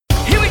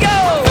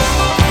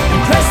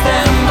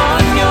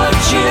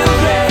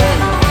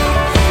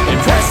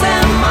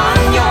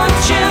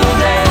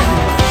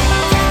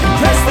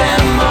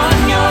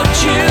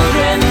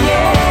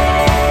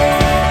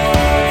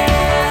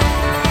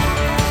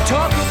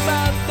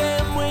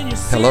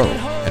Hello,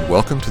 and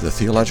welcome to the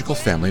Theological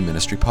Family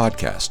Ministry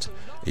Podcast,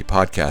 a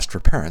podcast for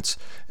parents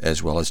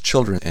as well as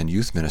children and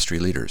youth ministry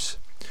leaders.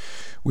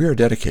 We are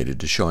dedicated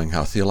to showing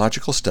how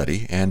theological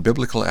study and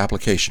biblical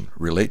application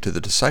relate to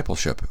the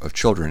discipleship of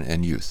children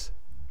and youth.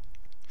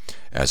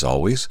 As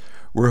always,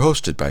 we're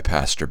hosted by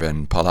Pastor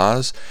Ben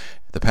Palaz,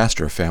 the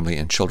pastor of family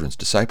and children's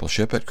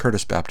discipleship at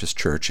Curtis Baptist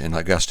Church in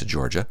Augusta,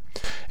 Georgia,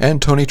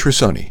 and Tony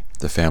Trusoni,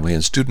 the family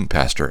and student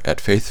pastor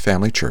at Faith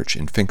Family Church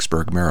in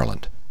Finksburg,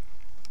 Maryland.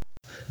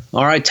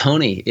 All right,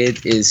 Tony,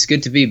 it is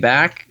good to be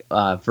back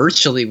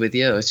virtually with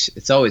you.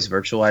 It's always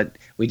virtual.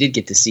 We did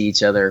get to see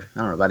each other, I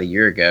don't know, about a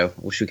year ago.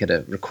 I wish we could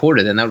have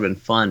recorded and that would have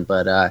been fun,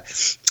 but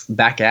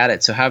back at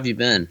it. So how have you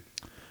been?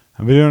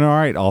 I've been doing all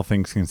right, all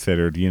things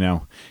considered. You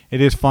know, it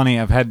is funny.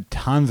 I've had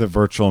tons of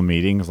virtual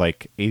meetings,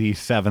 like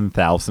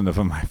 87,000 of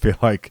them, I feel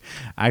like.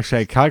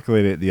 Actually, I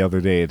calculated it the other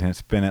day, and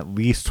it's been at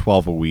least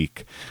 12 a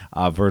week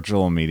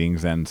virtual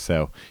meetings. And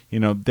so, you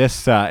know,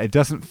 this it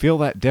doesn't feel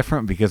that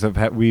different because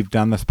we've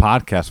done this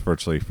podcast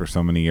virtually for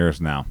so many years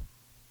now.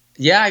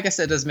 Yeah, I guess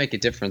that does make a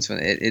difference. When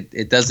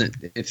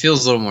it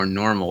feels a little more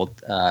normal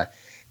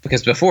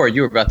because before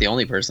you were about the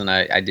only person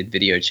I did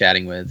video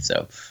chatting with.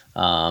 So,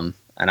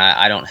 and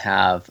I don't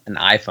have an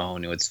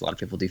iPhone, which a lot of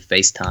people do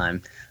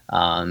FaceTime.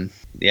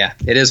 Yeah,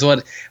 it is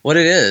what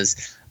it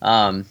is.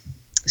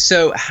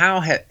 So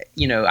how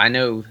I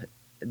know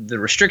the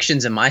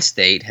restrictions in my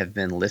state have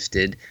been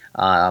lifted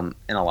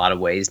in a lot of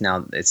ways.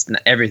 Now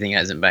everything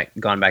hasn't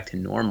gone back to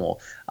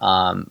normal.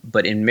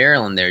 But in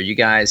Maryland, there, you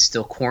guys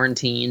still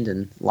quarantined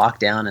and locked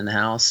down in the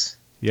house?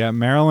 Yeah,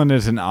 Maryland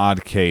is an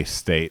odd case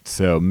state.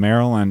 So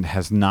Maryland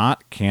has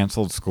not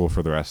canceled school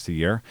for the rest of the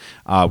year.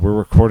 We're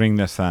recording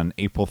this on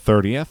April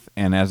 30th,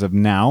 and as of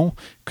now,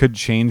 could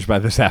change by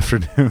this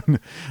afternoon.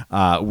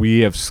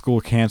 We have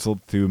school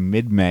canceled through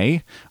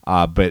mid-May,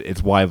 but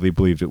it's widely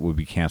believed it will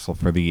be canceled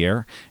for the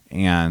year.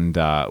 And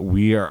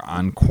we are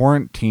on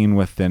quarantine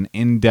with an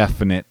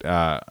indefinite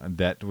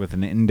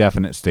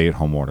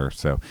stay-at-home order.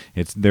 So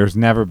there's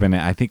never been.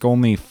 I think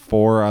only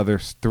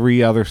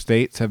three other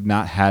states have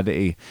not had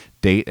a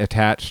date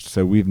attached.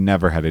 So we've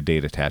never had a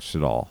date attached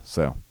at all.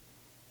 So.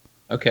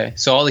 Okay,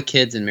 so all the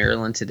kids in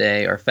Maryland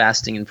today are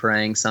fasting and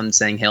praying, some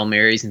saying Hail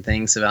Marys and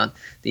things about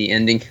the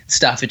ending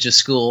stoppage of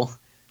school.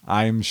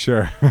 I'm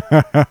sure.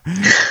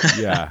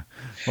 Yeah.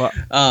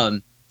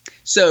 Well.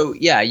 So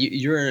yeah,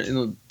 you're in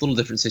a little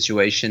different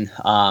situation.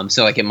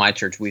 So like at my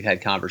church, we've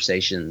had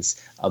conversations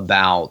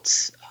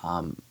about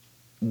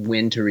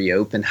when to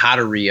reopen, how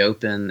to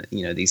reopen,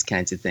 these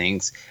kinds of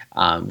things.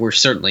 We're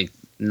certainly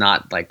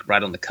not like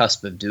right on the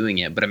cusp of doing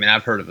it, but I mean,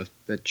 I've heard of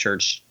a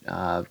church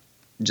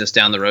just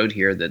down the road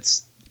here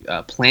that's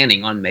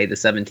planning on May the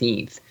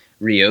 17th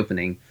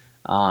reopening.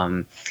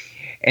 And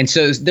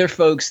so they're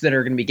folks that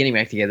are going to be getting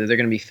back together. They're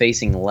going to be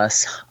facing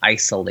less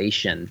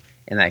isolation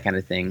and that kind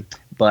of thing.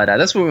 But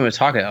that's what we want to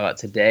talk about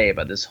today,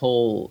 about this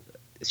whole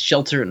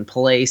shelter in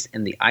place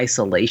and the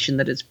isolation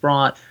that it's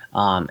brought,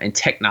 and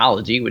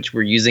technology, which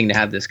we're using to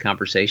have this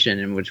conversation,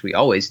 and which we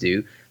always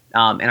do,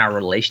 and our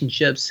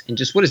relationships, and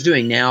just what it's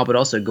doing now, but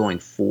also going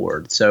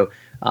forward. So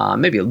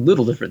maybe a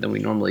little different than we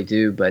normally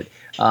do, but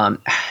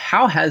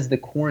how has the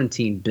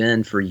quarantine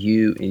been for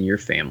you and your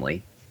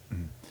family?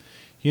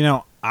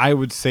 I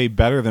would say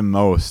better than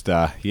most,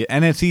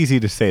 and it's easy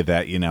to say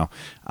that,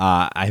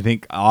 I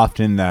think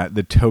often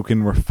the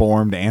token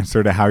reformed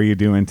answer to how are you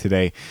doing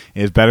today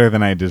is better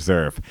than I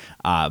deserve.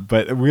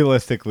 But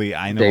realistically,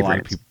 I know a lot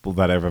of people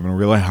that have having a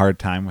really hard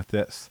time with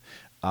this.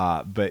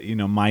 But,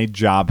 my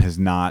job has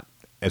not,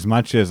 as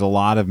much as a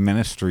lot of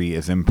ministry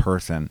is in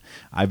person,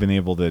 I've been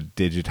able to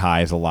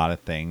digitize a lot of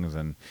things.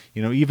 And,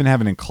 even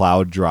having a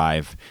cloud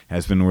drive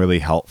has been really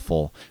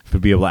helpful to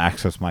be able to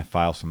access my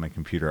files from my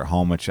computer at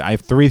home, which I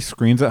have 3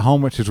 screens at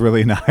home, which is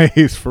really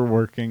nice for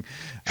working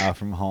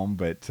from home.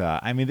 But,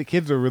 the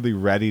kids are really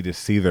ready to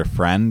see their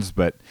friends.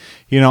 But,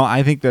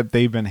 I think that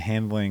they've been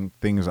handling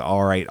things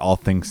all right, all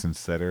things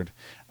considered.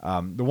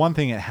 The one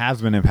thing that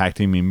has been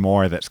impacting me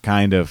more that's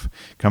kind of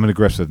coming to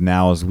grips with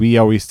now is we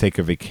always take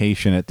a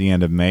vacation at the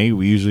end of May.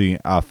 We usually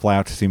fly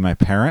out to see my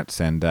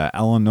parents, and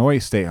Illinois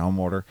stay-at-home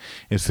order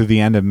is through the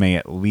end of May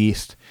at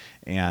least,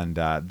 and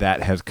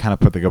that has kind of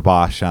put the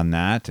kibosh on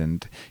that.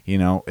 And,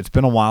 it's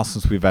been a while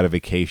since we've had a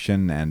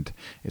vacation, and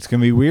it's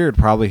going to be weird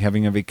probably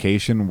having a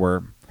vacation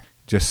where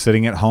just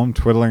sitting at home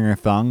twiddling our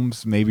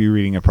thumbs, maybe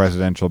reading a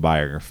presidential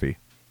biography.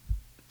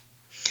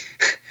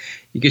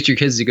 You get your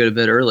kids to go to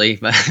bed early.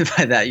 By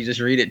that, you just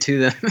read it to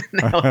them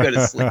and they'll go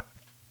to sleep.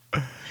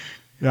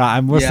 Yeah,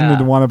 I'm listening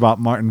to one about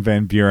Martin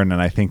Van Buren,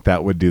 and I think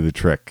that would do the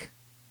trick.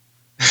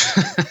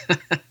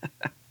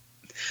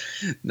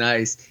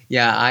 Nice.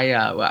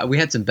 Yeah, we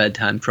had some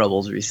bedtime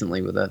troubles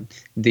recently with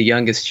the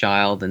youngest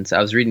child, and so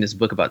I was reading this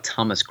book about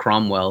Thomas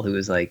Cromwell, who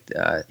was like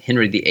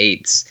Henry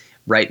VIII's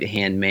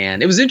right-hand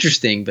man. It was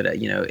interesting, but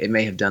it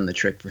may have done the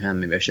trick for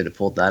him. Maybe I should have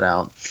pulled that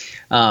out.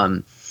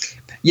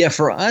 Yeah,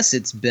 for us,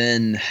 it's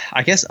been,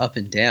 I guess, up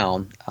and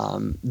down.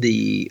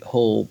 The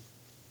whole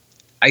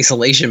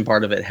isolation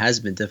part of it has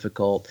been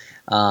difficult.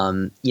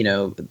 I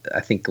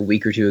think a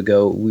week or two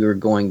ago, we were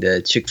going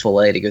to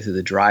Chick-fil-A to go through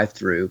the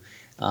drive-thru,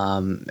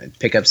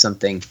 pick up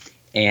something,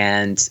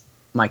 and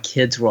my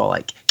kids were all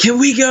like, "Can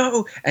we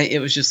go?" And it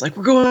was just like,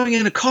 "We're going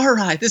in a car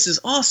ride. This is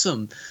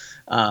awesome."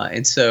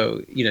 And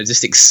so,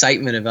 just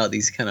excitement about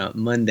these kind of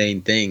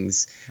mundane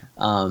things.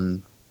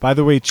 By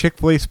the way,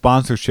 Chick-fil-A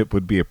sponsorship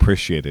would be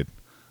appreciated.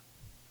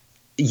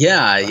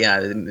 Yeah.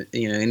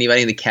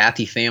 Anybody in the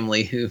Kathy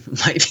family who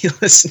might be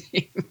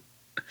listening.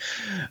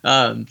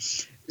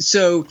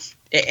 So,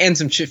 and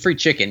some free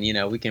chicken,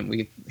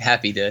 we're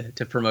happy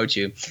to promote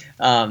you.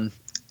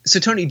 So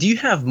Tony, do you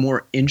have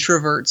more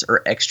introverts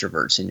or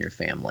extroverts in your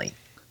family?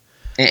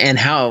 And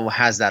how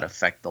has that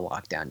affect the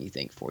lockdown, you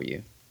think, for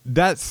you?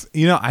 That's,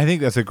 I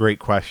think that's a great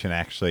question,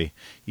 actually,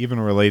 even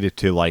related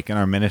to, like, in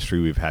our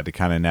ministry, we've had to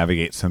kind of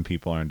navigate. Some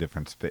people are in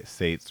different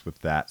states with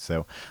that.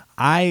 So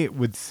I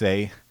would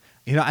say,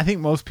 I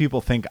think most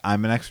people think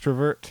I'm an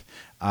extrovert.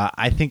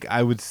 I think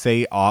I would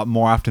say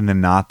more often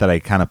than not that I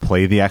kind of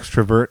play the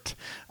extrovert,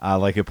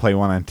 like I play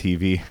one on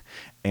TV.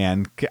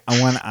 And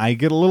when I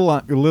get a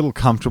little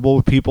comfortable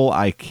with people,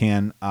 I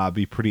can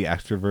be pretty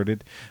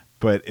extroverted.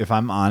 But if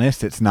I'm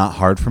honest, it's not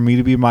hard for me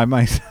to be by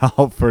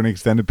myself for an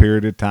extended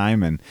period of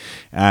time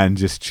and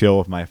just chill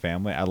with my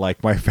family. I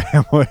like my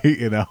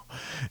family,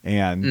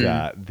 And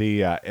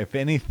if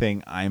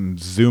anything, I'm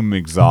Zoom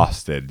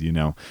exhausted,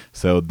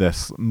 So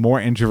this more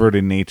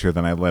introverted nature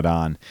than I let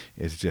on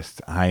is just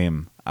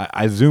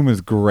Zoom is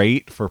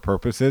great for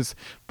purposes,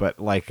 but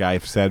like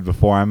I've said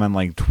before, I'm on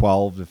like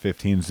 12 to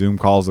 15 Zoom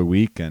calls a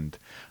week, and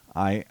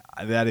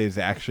that is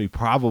actually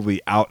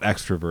probably out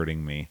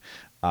extroverting me.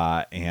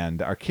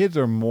 And our kids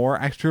are more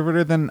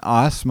extroverted than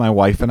us, my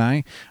wife and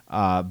I,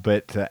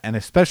 and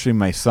especially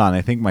my son.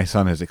 I think my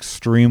son is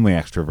extremely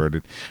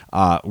extroverted,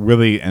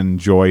 really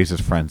enjoys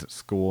his friends at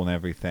school and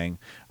everything.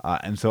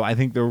 And so I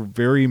think they're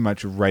very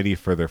much ready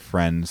for their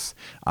friends,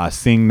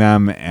 seeing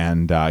them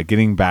and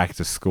getting back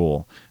to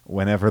school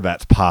whenever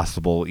that's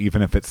possible,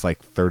 even if it's like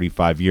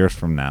 35 years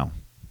from now.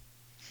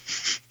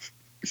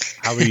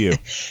 How are you?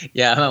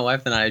 Yeah, my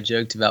wife and I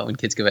joked about when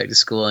kids go back to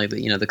school, like,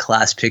 the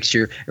class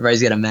picture,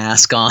 everybody's got a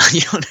mask on.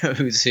 You don't know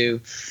who's who.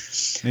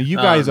 Now, you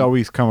guys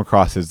always come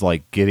across as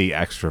like giddy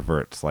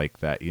extroverts like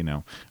that,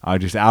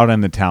 just out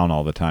in the town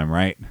all the time,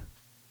 right?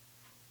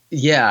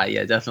 Yeah,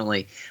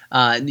 definitely.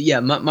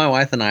 My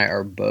wife and I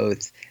are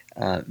both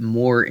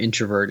more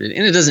introverted.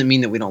 And it doesn't mean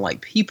that we don't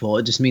like people.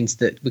 It just means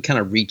that we kind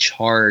of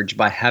recharge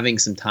by having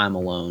some time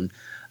alone.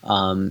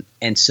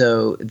 And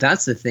so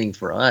that's the thing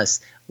for us.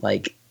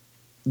 Like,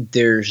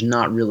 there's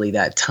not really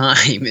that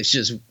time. It's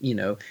just,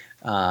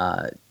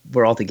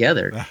 we're all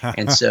together.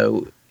 And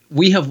so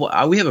we have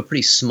a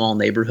pretty small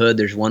neighborhood.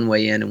 There's one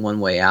way in and one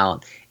way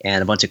out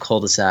and a bunch of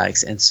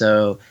cul-de-sacs. And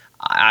so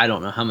I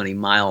don't know how many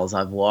miles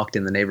I've walked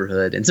in the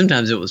neighborhood. And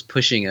sometimes it was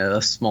pushing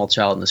a small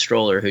child in a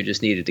stroller who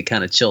just needed to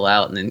kind of chill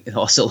out, and then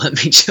also let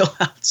me chill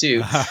out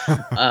too.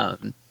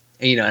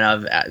 And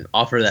I've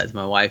offered that to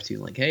my wife too,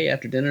 like, hey,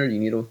 after dinner, you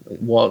need to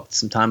walk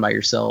some time by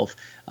yourself.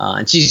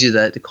 And she's used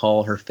that to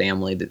call her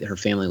family, that her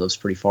family lives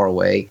pretty far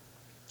away.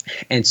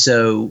 And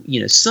so,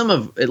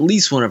 at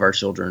least one of our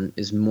children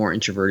is more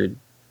introverted.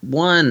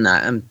 One,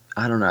 I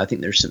don't know, I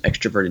think there's some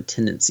extroverted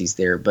tendencies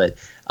there, but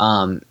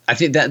I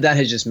think that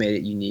has just made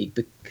it unique,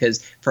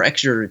 because for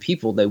extroverted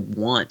people, they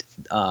want,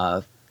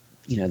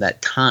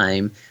 that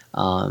time.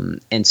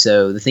 And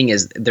so the thing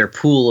is, their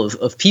pool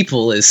of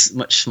people is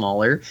much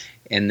smaller.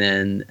 And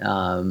then,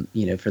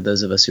 for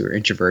those of us who are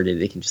introverted,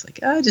 they can just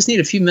I just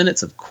need a few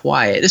minutes of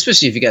quiet,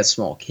 especially if you got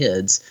small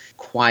kids.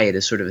 Quiet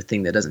is sort of a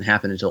thing that doesn't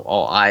happen until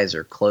all eyes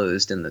are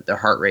closed and that their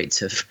heart rates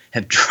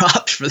have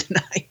dropped for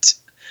the night.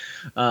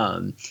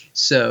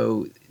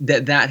 So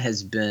that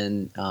has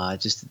been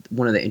just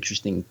one of the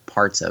interesting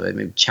parts of it,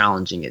 maybe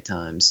challenging at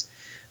times.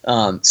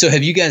 So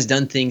have you guys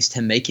done things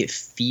to make it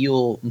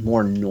feel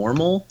more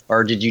normal,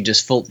 or did you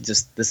just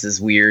this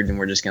is weird and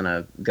we're just going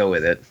to go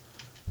with it?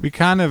 We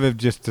kind of have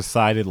just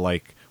decided,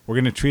 like, we're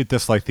going to treat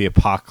this like the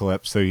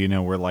apocalypse. So,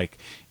 we're like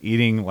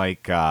eating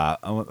like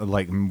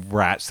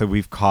rats that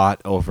we've caught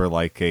over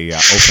like a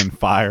open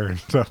fire and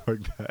stuff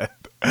like that.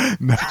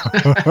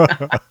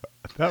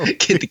 No.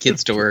 Get the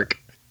kids to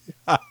work.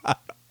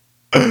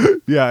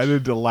 Yeah, I need to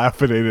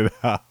dilapidate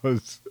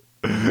house.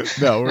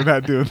 No, we're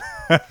not doing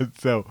that.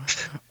 So,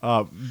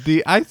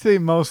 I'd say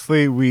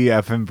mostly we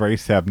have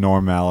embraced the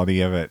abnormality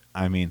of it.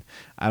 I mean,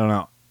 I don't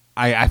know.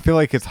 I feel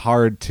like it's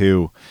hard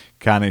to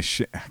kind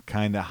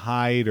of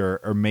hide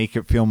or make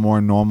it feel more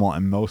normal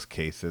in most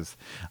cases.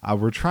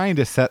 We're trying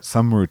to set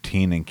some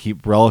routine and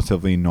keep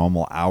relatively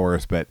normal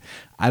hours, but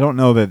I don't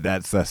know that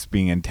that's us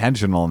being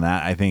intentional in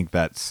that. I think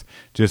that's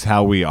just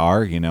how we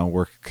are.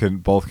 We're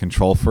both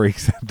control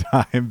freaks at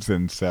times,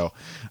 and so.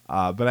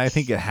 But I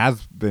think it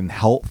has been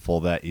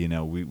helpful that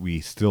we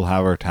still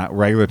have our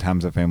regular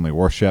times of family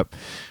worship.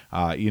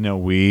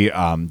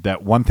 That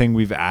one thing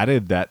we've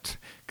added that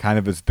kind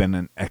of has been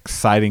an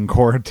exciting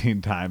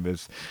quarantine time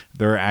is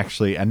there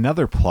actually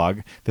another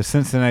plug. The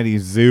Cincinnati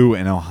Zoo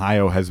in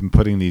Ohio has been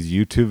putting these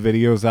YouTube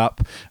videos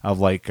up of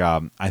like,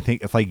 I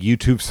think it's like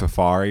YouTube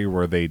Safari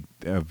where they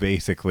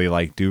basically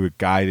like do a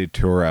guided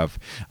tour of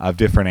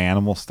different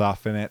animal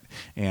stuff in it.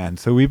 And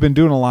so we've been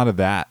doing a lot of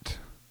that.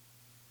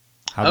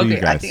 How about you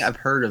guys? I think I've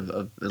heard of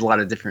a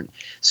lot of different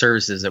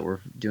services that were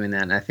doing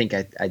that, and I think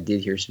I did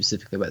hear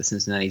specifically about the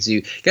Cincinnati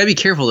Zoo. Got to be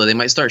careful though; they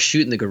might start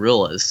shooting the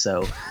gorillas.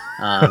 So,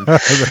 well,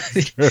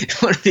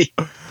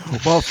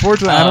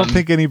 fortunately, I don't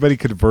think anybody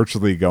could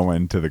virtually go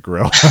into the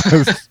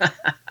gorillas.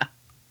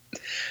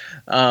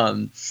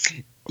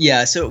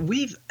 Yeah, so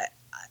we've,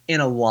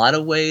 in a lot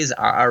of ways,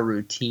 our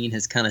routine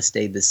has kind of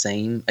stayed the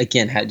same.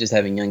 Again, just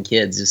having young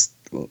kids just.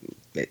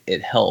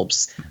 It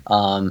helps,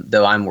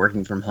 though I'm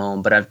working from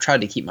home, but I've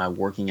tried to keep my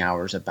working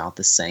hours about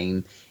the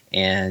same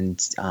and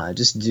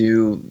just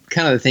do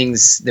kind of the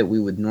things that we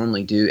would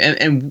normally do.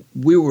 And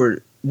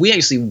we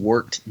actually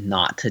worked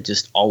not to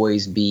just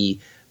always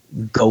be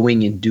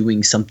going and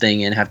doing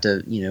something and have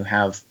to,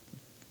 have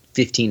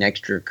 15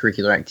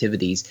 extracurricular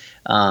activities.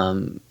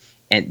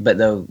 But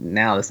though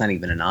now that's not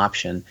even an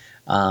option.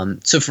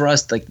 So for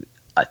us, like,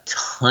 a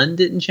ton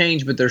didn't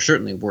change, but there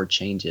certainly were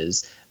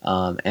changes.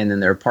 And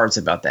then there are parts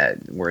about that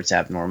where it's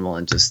abnormal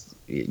and just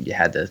you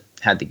had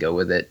to go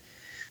with it.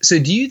 So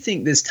do you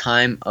think this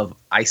time of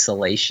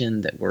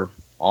isolation that we're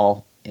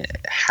all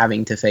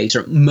having to face,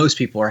 or most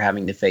people are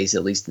having to face,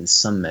 at least in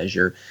some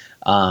measure,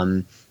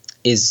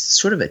 is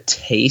sort of a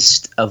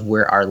taste of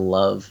where our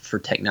love for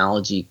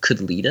technology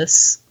could lead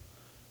us?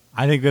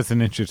 I think that's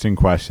an interesting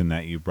question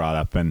that you brought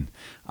up. And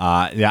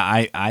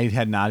I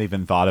had not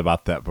even thought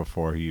about that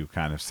before you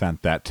kind of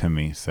sent that to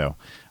me. So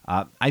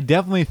I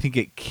definitely think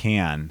it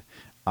can.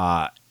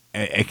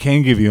 It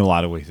can give you a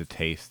lot of ways to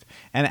taste.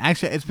 And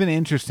actually, it's been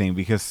interesting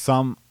because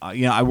some,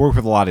 I work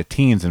with a lot of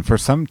teens. And for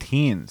some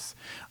teens,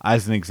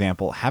 as an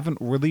example, haven't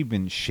really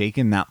been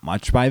shaken that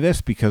much by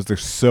this because they're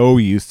so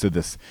used to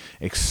this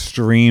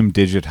extreme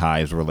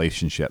digitized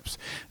relationships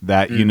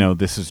that,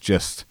 this is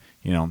just,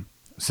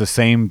 it's the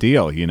same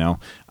deal,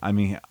 I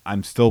mean,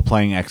 I'm still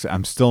playing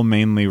I'm still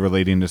mainly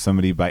relating to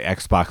somebody by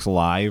Xbox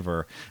Live,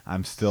 or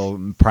I'm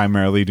still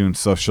primarily doing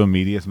social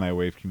media as my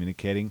way of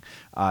communicating.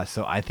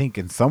 So I think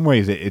in some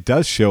ways it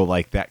does show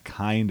like that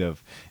kind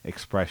of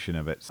expression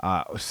of it.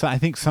 So I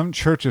think some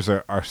churches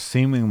are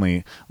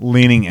seemingly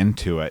leaning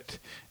into it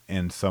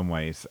in some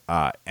ways,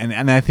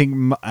 and I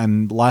think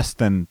less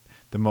than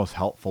the most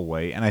helpful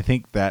way. And I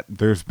think that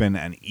there's been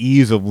an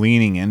ease of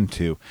leaning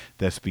into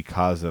this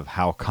because of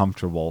how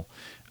comfortable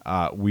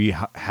we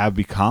have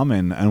become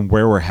and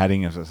where we're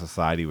heading as a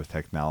society with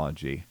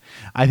technology.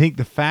 I think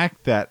the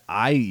fact that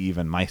I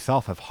even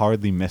myself have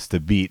hardly missed a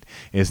beat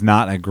is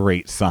not a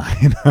great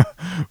sign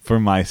for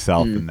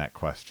myself in that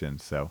question.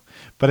 So,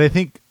 but I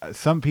think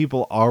some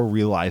people are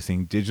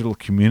realizing digital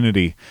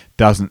community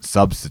doesn't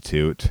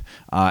substitute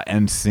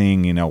and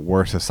seeing,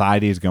 where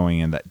society is going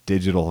in that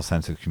digital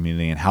sense of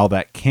community and how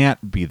that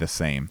can't be the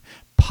same,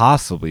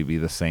 possibly be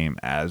the same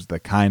as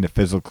the kind of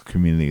physical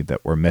community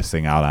that we're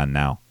missing out on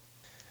now.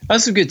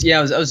 That's some good. Yeah,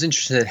 I was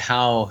interested in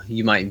how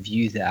you might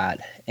view that.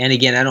 And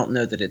again, I don't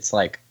know that it's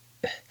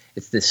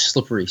this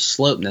slippery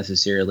slope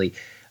necessarily,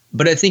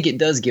 but I think it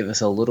does give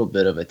us a little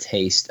bit of a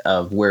taste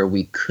of where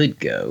we could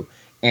go.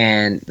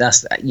 And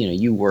that's,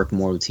 you work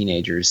more with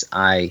teenagers.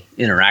 I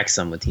interact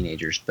some with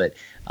teenagers, but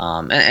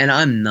and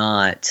I'm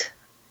not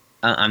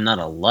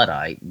a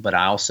Luddite, but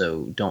I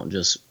also don't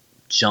just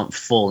jump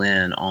full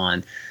in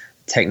on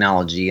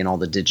technology and all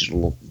the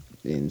digital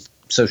and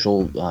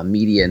social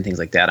media and things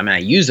like that. I mean, I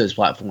use those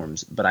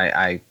platforms, but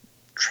I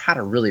try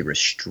to really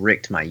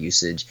restrict my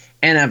usage.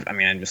 And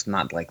I'm just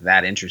not like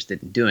that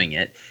interested in doing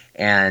it.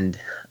 And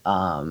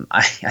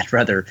I'd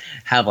rather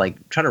have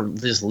try to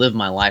just live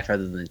my life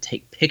rather than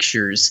take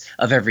pictures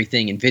of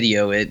everything and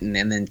video it and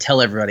then tell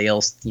everybody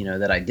else,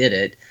 that I did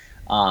it.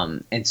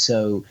 And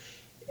so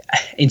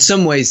in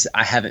some ways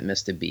I haven't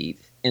missed a beat.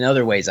 In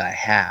other ways I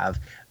have.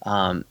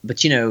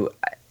 But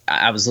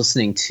I was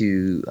listening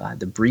to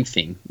The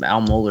Briefing,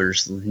 Al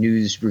Mohler's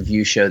news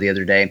review show the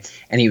other day,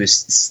 and he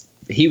was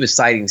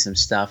citing some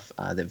stuff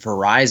that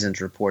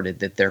Verizon's reported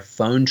that their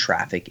phone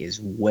traffic is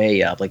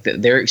way up. Like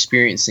they're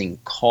experiencing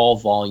call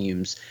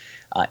volumes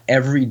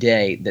every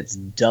day that's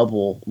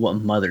double what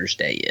Mother's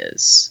Day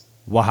is.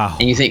 Wow.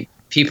 And you think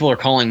people are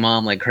calling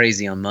mom like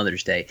crazy on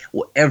Mother's Day.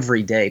 Well,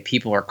 every day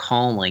people are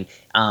calling.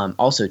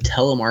 Also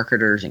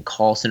telemarketers and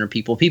call center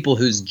people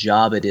whose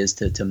job it is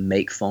to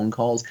make phone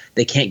calls.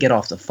 They can't get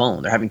off the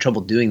phone. They're having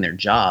trouble doing their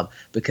job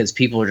because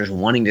people are just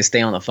wanting to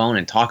stay on the phone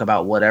and talk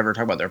about whatever,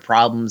 talk about their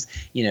problems,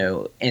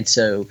 and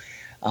so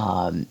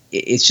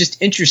it's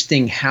just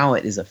interesting how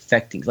it is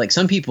affecting. Like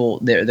some people,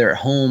 they're at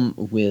home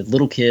with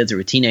little kids or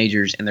with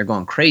teenagers and they're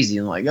going crazy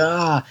and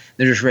they're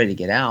just ready to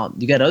get out.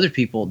 You got other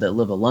people that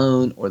live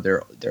alone or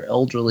they're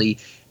elderly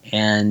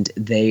and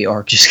they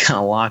are just kind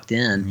of locked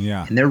in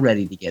and they're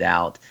ready to get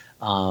out.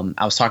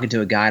 I was talking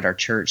to a guy at our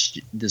church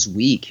this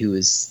week who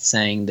was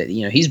saying that,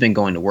 he's been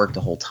going to work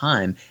the whole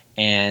time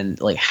and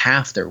like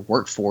half their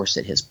workforce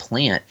at his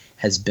plant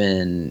has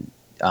been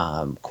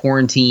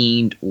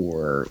quarantined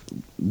or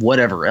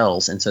whatever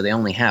else, and so they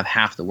only have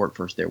half the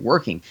workforce they're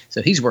working.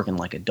 So he's working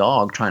like a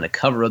dog trying to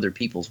cover other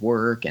people's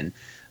work and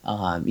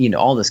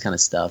all this kind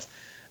of stuff.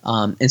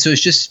 And so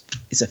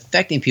it's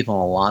affecting people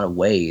in a lot of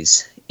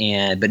ways.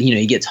 But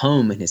he gets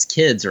home and his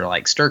kids are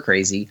like stir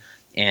crazy,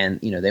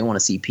 and they want to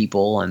see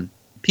people, and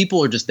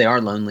people they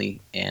are lonely,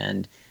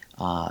 and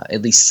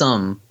at least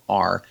some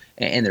are,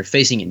 and they're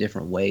facing it in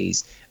different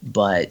ways.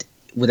 But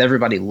with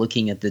everybody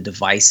looking at the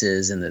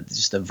devices and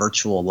just the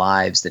virtual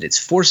lives that it's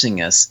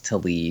forcing us to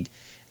lead,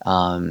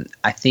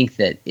 I think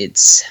that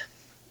it's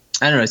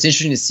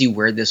interesting to see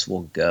where this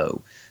will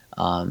go.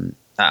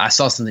 I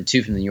saw something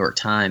too from the New York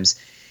Times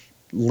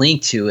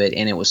linked to it,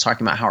 and it was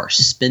talking about how our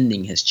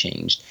spending has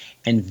changed,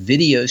 and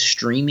video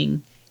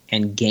streaming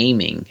and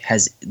gaming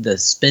the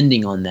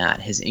spending on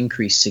that has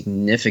increased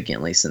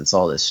significantly since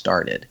all this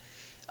started,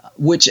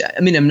 which,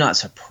 I mean, I'm not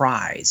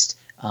surprised.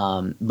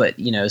 But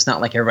it's not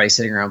like everybody's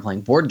sitting around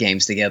playing board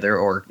games together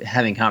or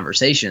having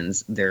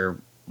conversations. They're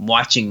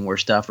watching more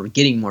stuff or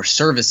getting more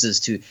services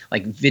to,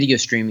 like, video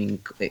streaming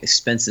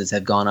expenses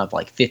have gone up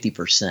like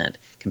 50%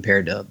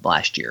 compared to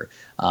last year.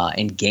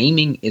 And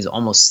gaming is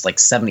almost like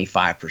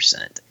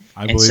 75%.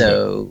 And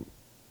so,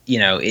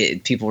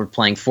 people are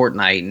playing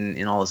Fortnite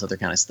and all this other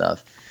kind of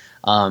stuff.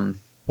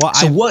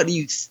 What do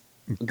you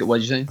what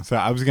did you say? So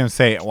I was going to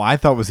say, well, I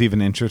thought was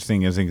even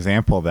interesting as an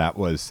example of that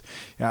was,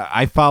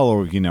 I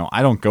follow,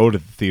 I don't go to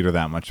the theater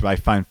that much, but I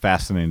find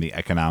fascinating the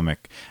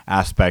economic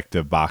aspect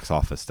of box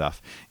office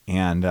stuff.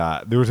 And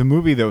there was a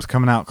movie that was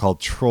coming out called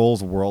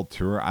Trolls World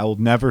Tour. I will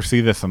never see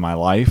this in my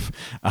life.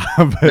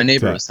 But, my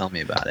neighbor was telling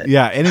me about it.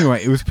 Yeah,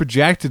 anyway, it was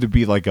projected to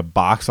be like a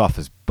box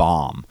office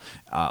bomb,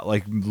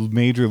 like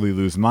majorly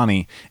lose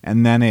money,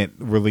 and then it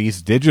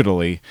released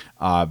digitally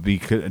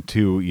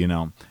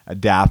to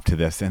adapt to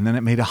this, and then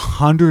it made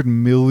 $100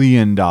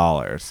 million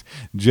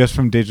just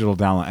from digital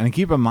download. And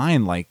keep in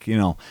mind,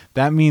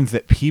 that means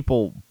that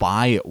people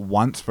buy it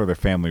once for their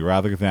family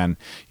rather than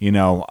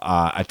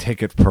a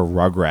ticket per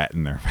Rugrat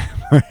in their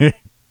family.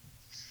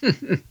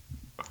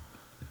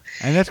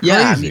 And that's crazy.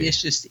 Yeah, I mean,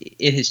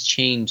 it has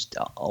changed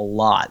a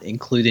lot,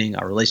 including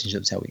our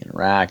relationships, how we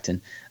interact,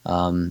 and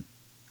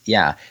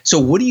yeah. So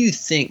what do you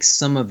think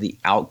some of the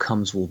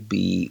outcomes will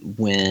be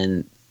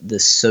when the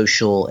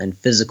social and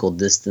physical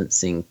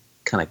distancing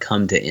kind of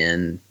come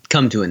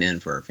to an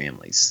end for our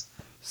families?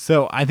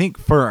 So I think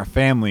for our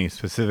family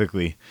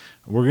specifically,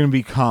 we're going to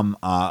become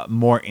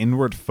more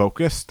inward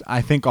focused.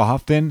 I think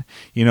often,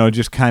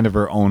 just kind of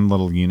our own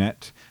little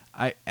unit.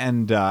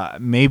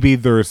 Maybe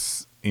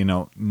there's,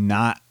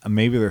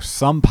 maybe there's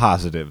some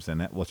positives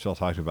in it, which I'll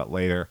talk about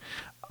later.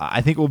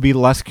 I think we'll be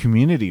less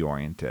community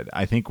oriented.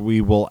 I think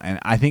we will, and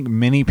I think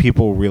many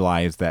people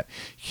realize that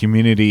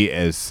community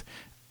is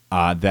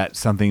that's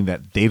something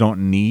that they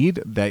don't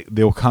need, that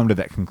they'll come to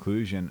that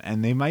conclusion,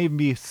 and they might even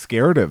be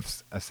scared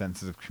of a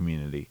sense of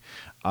community.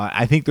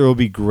 I think there will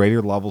be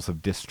greater levels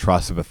of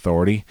distrust of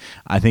authority.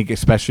 I think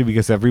especially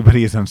because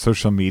everybody is on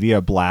social media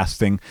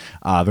blasting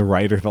the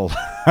right or the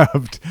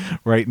left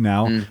right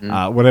now.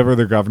 Mm-hmm. Whatever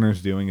their governor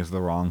is doing is the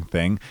wrong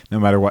thing,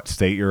 no matter what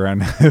state you're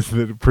in. Is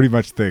pretty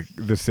much the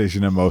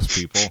decision of most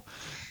people.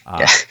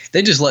 Yeah,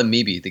 they just let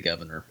me be the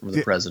governor or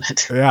the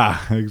president.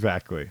 Yeah,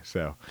 exactly.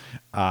 So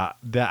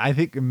I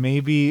think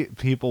maybe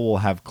people will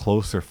have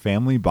closer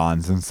family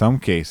bonds in some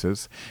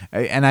cases.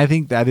 And I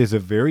think that is a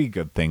very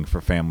good thing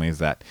for families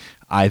that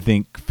I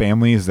think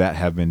families that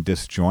have been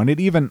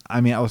disjointed, I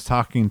was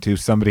talking to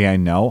somebody I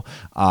know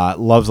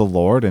loves the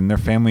Lord, and their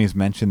family has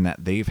mentioned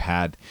that they've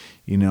had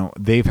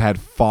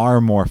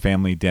far more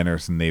family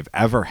dinners than they've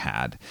ever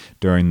had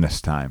during this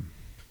time.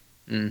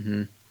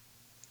 Mm-hmm.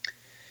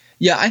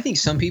 Yeah, I think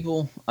some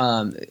people,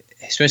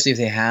 especially if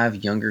they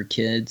have younger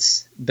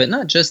kids, but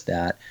not just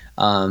that,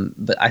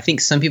 but I think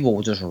some people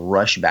will just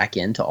rush back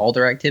into all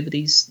their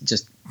activities,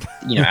 just,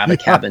 out of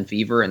cabin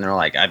fever, and they're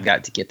like, I've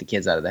got to get the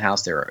kids out of the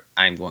house.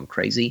 I'm going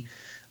crazy.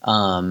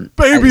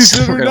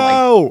 Babysitter,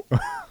 no!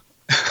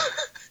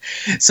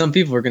 Some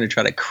people are going to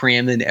try to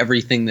cram in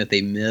everything that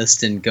they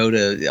missed and go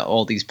to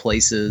all these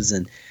places,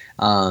 and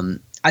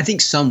I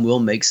think some will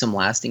make some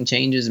lasting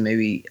changes.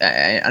 Maybe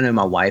I know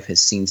my wife has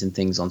seen some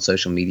things on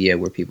social media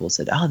where people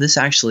said, "Oh, this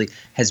actually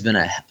has been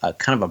a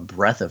kind of a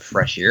breath of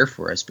fresh air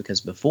for us," because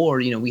before,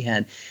 we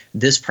had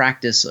this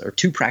practice or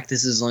two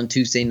practices on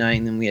Tuesday night,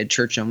 and then we had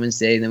church on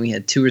Wednesday, and then we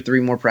had 2 or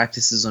 3 more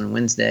practices on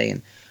Wednesday.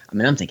 And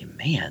I'm thinking,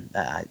 man,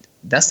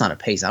 that's not a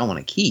pace I want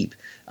to keep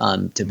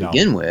to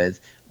begin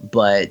with.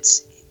 But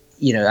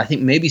I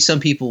think maybe some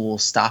people will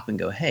stop and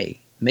go, "Hey,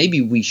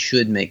 maybe we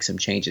should make some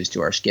changes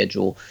to our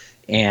schedule."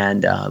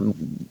 And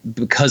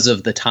because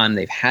of the time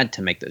they've had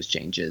to make those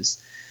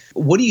changes,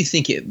 what do you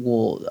think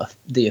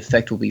the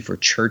effect will be for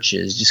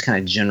churches, just kind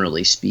of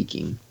generally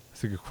speaking?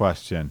 That's a good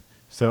question.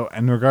 So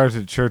in regards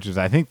to churches,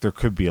 I think there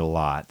could be a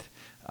lot.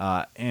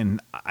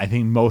 And I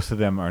think most of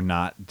them are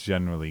not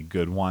generally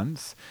good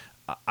ones.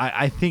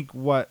 I think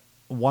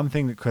one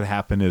thing that could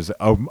happen is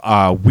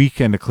a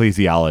weekend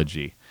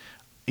ecclesiology.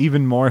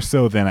 even more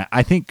so than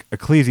I think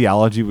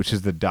ecclesiology, which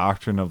is the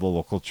doctrine of the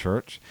local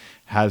church,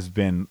 has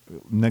been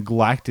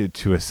neglected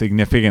to a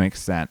significant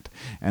extent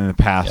in the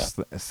past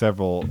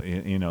several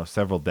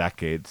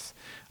decades.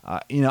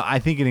 I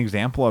think an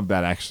example of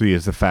that actually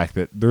is the fact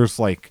that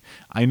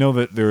I know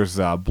that there's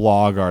a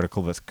blog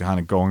article that's kind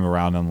of going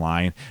around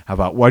online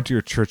about what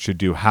your church should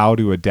do, how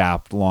to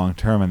adapt long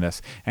term in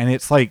this. And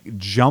it's like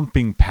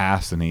jumping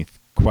past any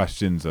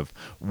questions of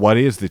what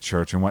is the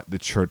church and what the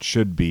church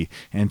should be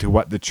and to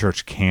what the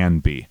church can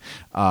be.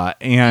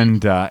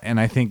 And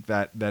I think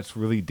that's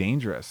really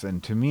dangerous.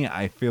 And to me,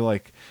 I feel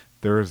like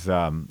there's,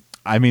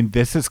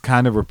 this is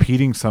kind of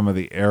repeating some of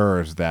the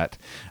errors that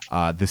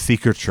the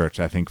Seeker Church,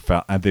 I think,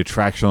 the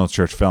Attractional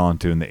Church fell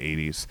into in the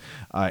 80s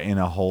in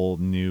a whole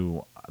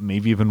new,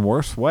 maybe even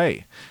worse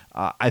way.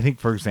 I think,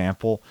 for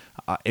example,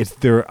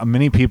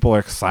 many people are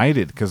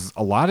excited because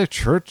a lot of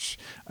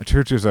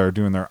churches are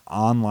doing their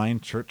online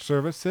church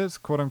services,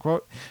 quote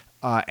unquote,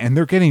 and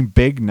they're getting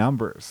big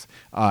numbers.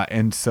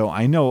 And so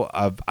I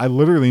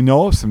literally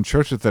know of some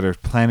churches that are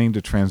planning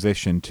to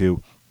transition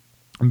to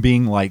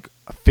being like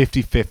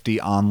 50-50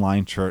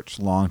 online church,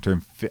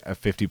 long-term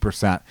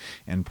 50%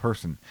 in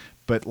person.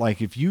 But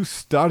like if you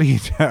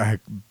studied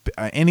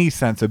any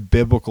sense of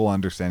biblical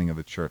understanding of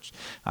the church,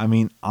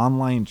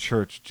 online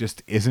church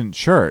just isn't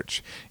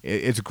church.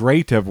 It's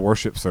great to have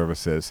worship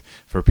services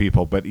for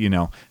people, but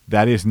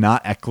that is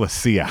not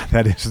ecclesia.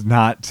 That is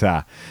not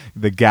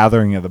the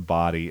gathering of the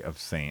body of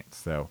saints.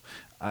 So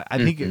I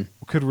think it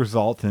could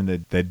result in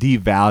the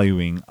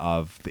devaluing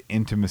of the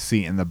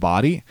intimacy in the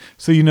body.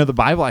 So, the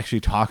Bible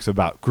actually talks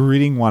about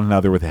greeting one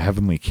another with a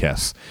heavenly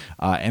kiss.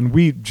 And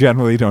we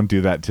generally don't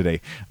do that today.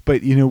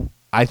 But,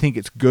 I think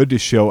it's good to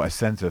show a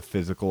sense of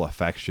physical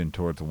affection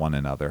towards one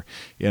another.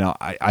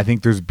 I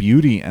think there's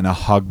beauty in a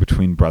hug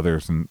between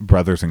brothers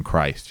in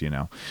Christ,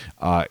 even,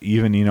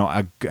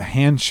 a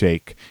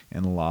handshake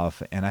in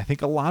love. And I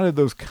think a lot of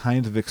those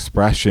kinds of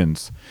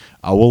expressions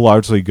will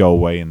largely go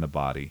away in the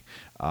body.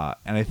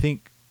 And I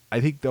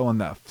think though on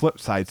the flip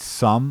side,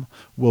 some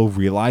will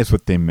realize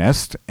what they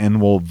missed and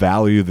will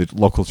value the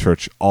local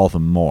church all the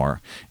more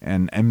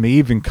and may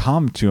even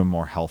come to a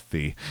more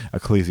healthy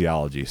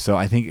ecclesiology. So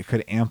I think it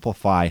could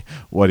amplify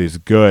what is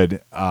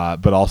good,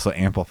 but also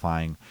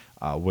amplifying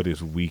what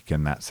is weak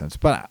in that sense.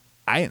 But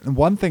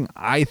one thing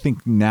I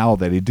think now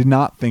that I did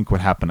not think would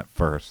happen at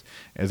first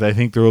is I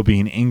think there will be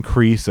an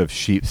increase of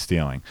sheep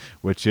stealing,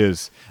 which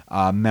is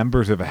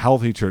members of a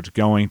healthy church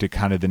going to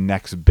kind of the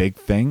next big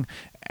thing.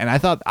 And I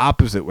thought the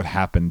opposite would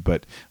happen,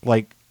 but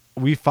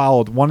we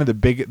followed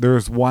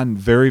there's one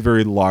very,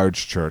 very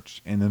large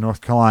church in the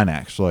North Carolina,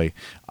 actually,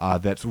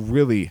 that's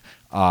really,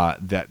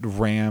 that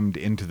rammed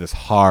into this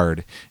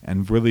hard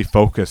and really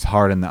focused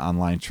hard in the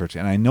online church.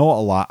 And I know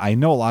a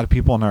lot of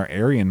people in our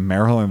area in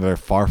Maryland that are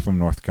far from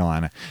North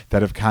Carolina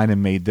that have kind of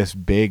made this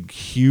big,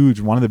 huge,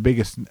 one of the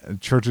biggest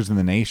churches in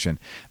the nation,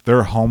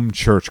 their home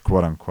church,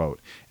 quote unquote.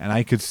 And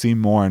I could see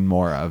more and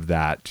more of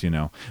that.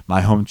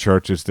 My home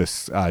church is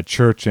this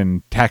church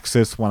in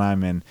Texas when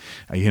I'm in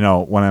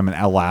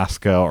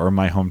Alaska, or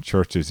my home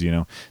church is,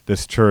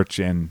 this church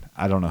in,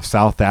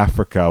 South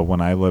Africa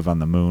when I live on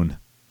the moon.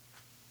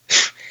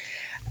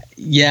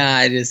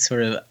 Yeah, it is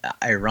sort of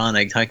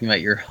ironic talking about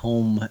your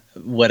home,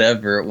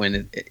 whatever,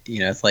 when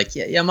it's like,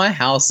 yeah, my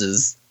house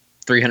is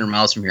 300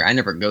 miles from here. I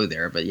never go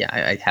there, but yeah,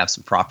 I have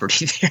some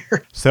property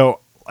there.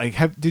 So,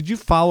 did you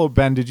follow,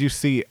 Ben? Did you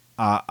see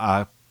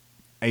a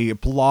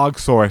blog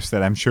source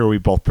that I'm sure we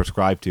both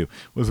prescribed to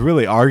was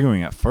really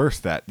arguing at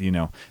first that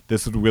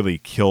this would really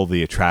kill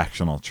the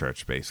attractional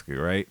church, basically,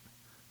 right?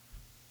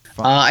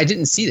 I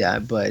didn't see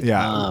that, but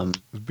yeah, it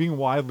was being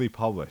widely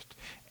published.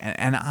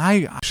 And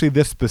I actually,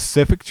 this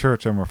specific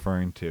church I'm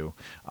referring to,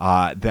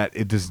 that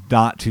it does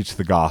not teach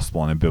the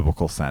gospel in a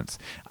biblical sense.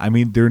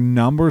 Their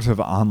numbers of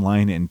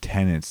online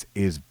attendance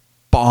is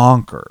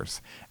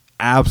bonkers,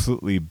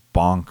 absolutely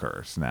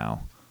bonkers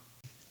now.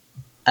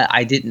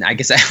 I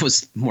guess I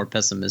was more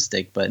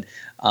pessimistic, but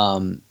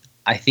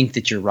I think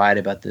that you're right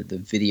about the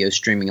video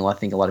streaming. I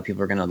think a lot of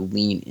people are going to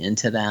lean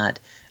into that.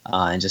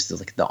 And just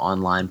like the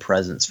online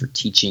presence for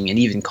teaching and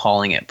even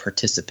calling it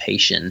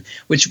participation,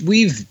 which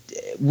we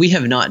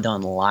have not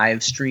done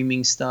live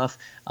streaming stuff.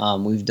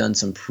 We've done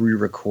some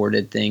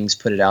pre-recorded things,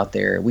 put it out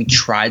there. We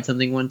tried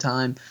something one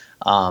time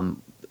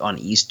on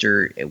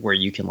Easter where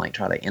you can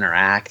try to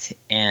interact,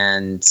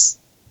 and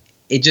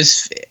it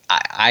just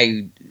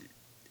I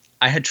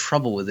had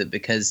trouble with it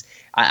because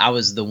I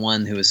was the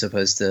one who was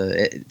supposed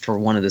to, for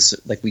one of this,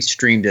 we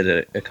streamed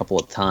it a couple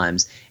of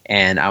times,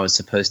 and I was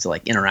supposed to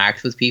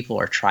interact with people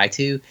or try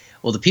to.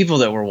 Well, the people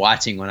that were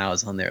watching when I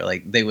was on there,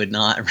 they would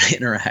not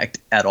interact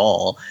at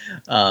all.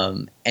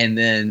 And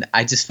then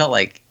I just felt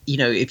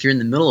if you're in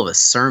the middle of a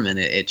sermon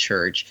at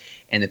church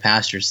and the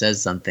pastor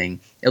says something,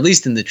 at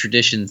least in the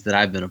traditions that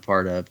I've been a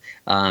part of,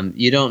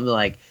 you don't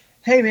be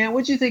hey man,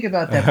 what'd you think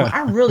about that? Well,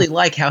 I really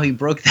like how he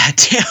broke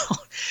that down.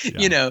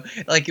 Yeah.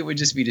 It would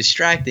just be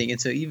distracting.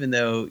 And so even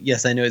though,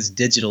 yes, I know it's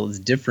digital, it's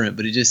different,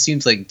 but it just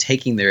seems like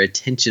taking their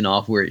attention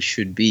off where it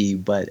should be.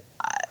 But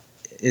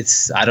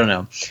I don't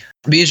know.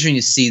 It'll be interesting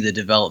to see the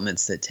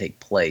developments that take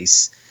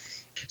place.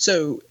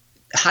 So,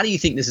 how do you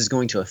think this is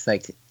going to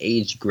affect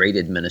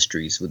age-graded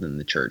ministries within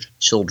the church?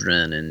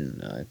 Children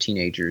and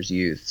teenagers,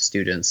 youth,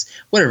 students,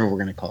 whatever we're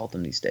going to call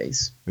them these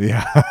days.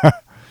 Yeah.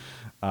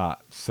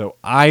 So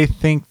I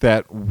think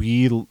that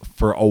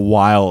for a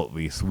while at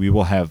least, we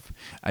will have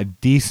a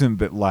decent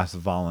bit less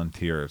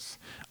volunteers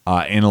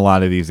in a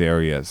lot of these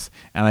areas.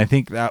 And I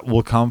think that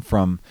will come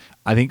from,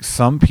 I think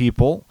some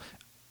people,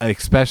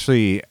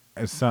 especially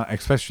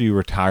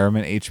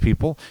retirement age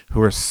people,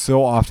 who are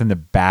so often the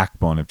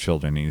backbone of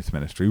children and youth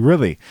ministry,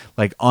 really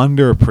like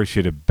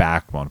underappreciated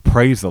backbone.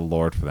 Praise the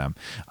Lord for them.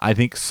 I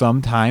think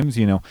sometimes,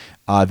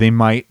 they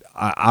might,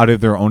 out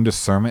of their own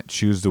discernment,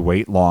 choose to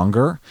wait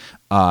longer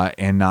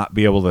and not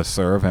be able to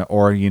serve,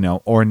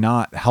 or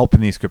not help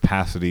in these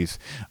capacities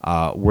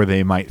where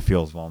they might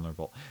feel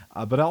vulnerable.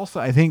 But also,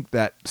 I think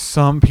that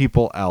some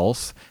people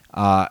else,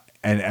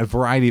 and a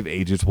variety of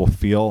ages will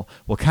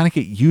kind of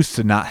get used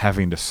to not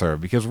having to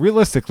serve, because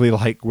realistically,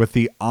 like with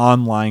the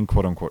online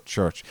quote unquote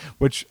church,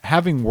 which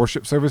having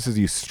worship services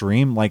you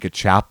stream like a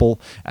chapel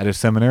at a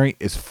seminary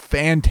is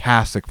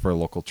fantastic for a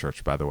local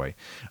church, by the way.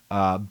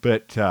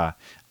 But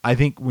I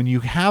think when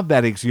you have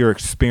that your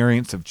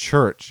experience of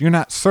church, you're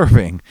not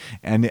serving,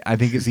 and I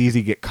think it's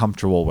easy to get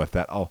comfortable with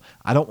that. Oh,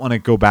 I don't want to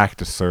go back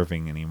to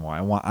serving anymore.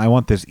 I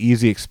want this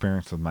easy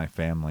experience with my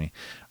family,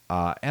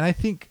 and I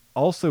think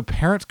also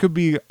parents could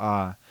be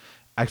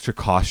extra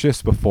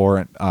cautious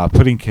before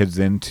putting kids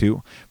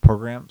into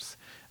programs.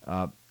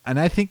 And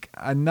I think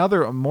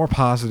another more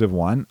positive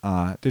one,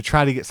 to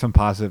try to get some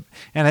positive,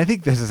 and I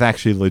think this is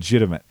actually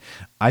legitimate.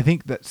 I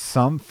think that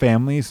some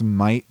families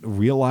might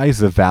realize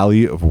the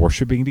value of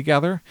worshiping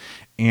together.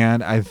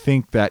 And I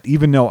think that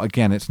even though,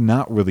 again, it's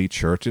not really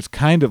church, it's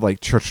kind of like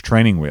church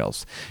training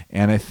wheels.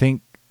 And I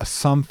think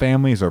some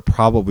families are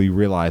probably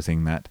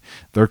realizing that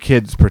their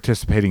kids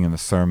participating in the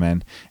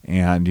sermon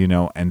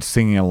and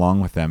singing along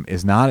with them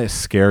is not as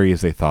scary as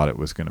they thought it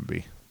was going to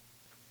be.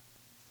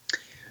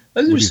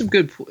 Those are some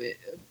good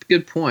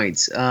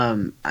points.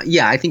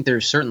 I think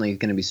there's certainly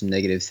going to be some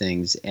negative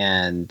things,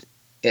 and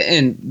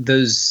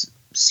those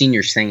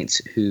senior saints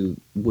who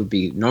would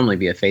normally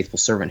be a faithful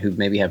servant, who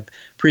maybe have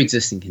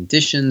pre-existing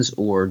conditions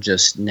or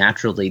just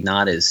naturally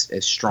not as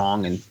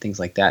strong and things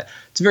like that,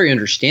 it's very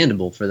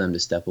understandable for them to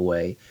step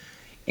away.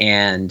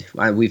 And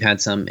we've had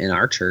some in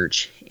our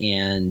church,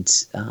 and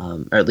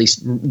or at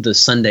least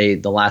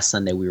the last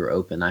Sunday we were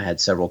open, I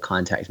had several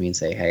contact me and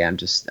say, "Hey,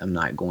 I'm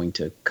not going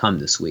to come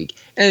this week,"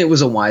 and it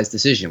was a wise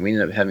decision. We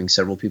ended up having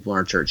several people in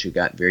our church who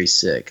got very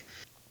sick.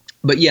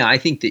 But yeah, I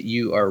think that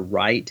you are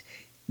right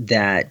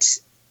that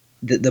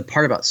the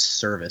part about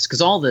service,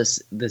 because all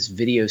this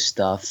video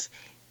stuff,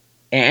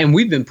 and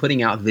we've been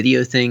putting out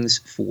video things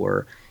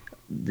for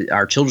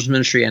our children's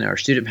ministry, and our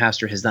student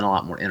pastor has done a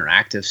lot more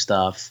interactive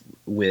stuff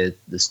with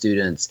the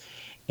students,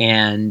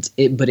 and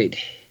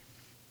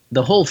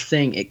the whole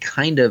thing, it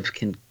kind of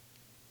can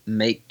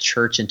make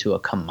church into a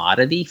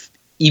commodity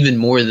even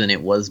more than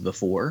it was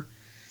before.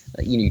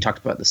 You talked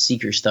about the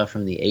seeker stuff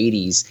from the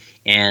 80s,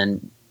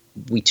 and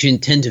we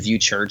tend to view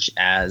church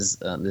as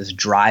this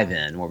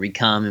drive-in where we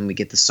come and we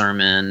get the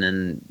sermon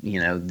and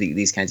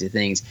these kinds of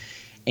things,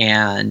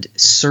 and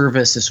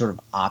service is sort of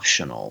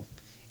optional,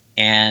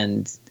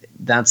 and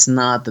that's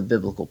not the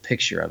biblical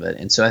picture of it.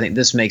 And so I think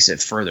this makes it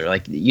further.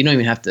 Like, you don't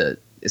even have to.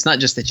 It's not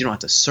just that you don't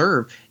have to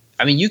serve.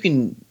 I mean, you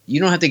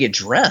don't have to get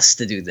dressed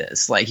to do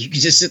this. Like, you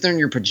can just sit there in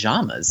your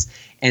pajamas.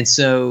 And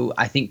so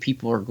I think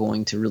people are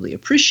going to really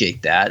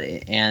appreciate that.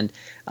 And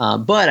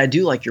but I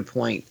do like your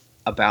point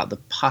about the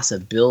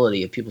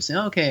possibility of people saying,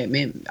 "Okay,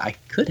 man, I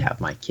could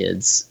have my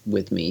kids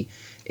with me,"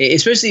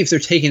 especially if they're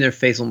taking their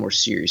faith a little more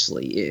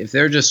seriously. If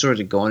they're just sort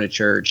of going to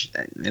church,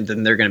 and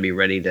then they're going to be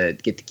ready to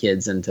get the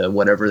kids into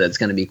whatever that's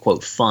going to be,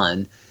 quote,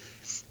 fun.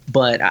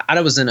 But I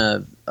was in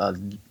a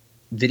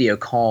video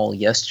call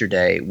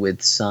yesterday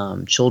with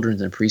some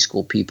children's and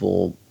preschool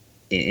people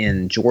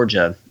in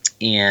Georgia,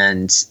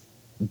 and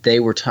they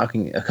were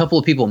talking. A couple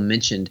of people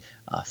mentioned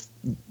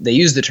they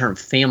used the term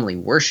family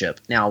worship.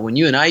 Now, when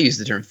you and I use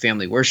the term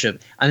family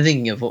worship, I'm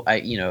thinking of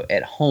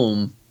at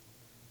home,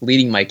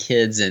 leading my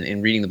kids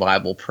and reading the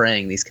Bible,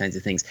 praying, these kinds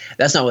of things.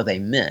 That's not what they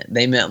meant.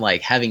 They meant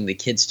like having the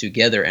kids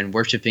together and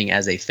worshiping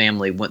as a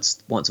family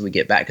once we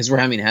get back, because we're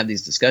having to have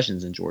these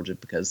discussions in Georgia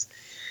because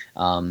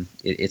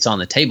it's on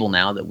the table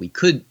now that we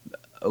could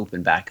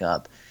open back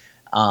up.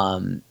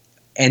 And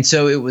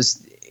so it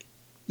was,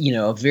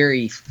 a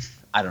very,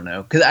 I don't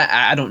know, because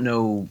I don't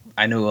know,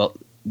 I know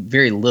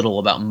very little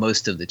about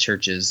most of the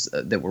churches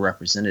that were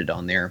represented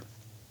on there.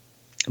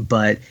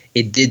 But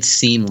it did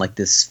seem like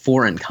this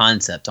foreign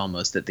concept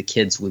almost, that the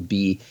kids would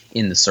be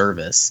in the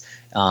service.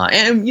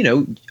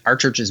 And, our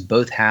churches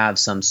both have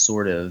some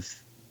sort of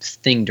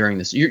thing during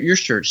this. Your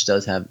church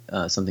does have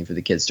something for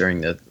the kids during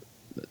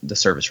the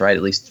service, right?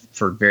 At least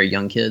for very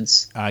young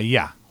kids.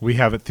 Yeah, we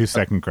have it through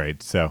second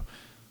grade. So,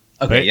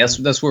 okay,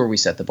 that's where we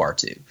set the bar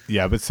too.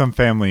 Yeah, but some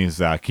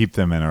families keep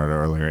them in at an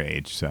earlier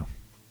age. So,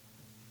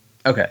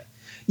 okay,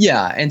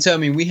 yeah, and so I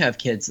mean, we have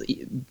kids,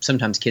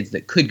 sometimes kids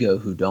that could go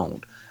who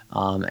don't.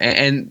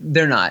 And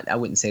they're not. I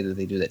wouldn't say that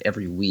they do that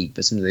every week,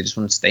 but sometimes they just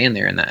want to stay in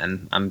there,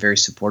 and I'm very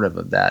supportive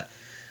of that.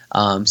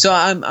 So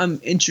I'm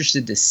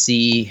interested to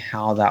see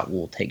how that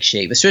will take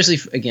shape, especially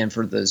again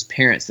for those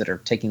parents that are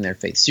taking their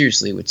faith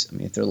seriously. Which, I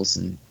mean, if they're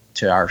listening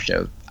to our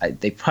show,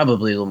 they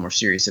probably a little more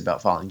serious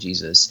about following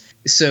Jesus.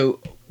 So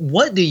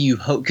what do you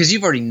hope? Because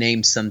you've already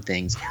named some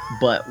things,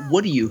 but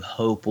what do you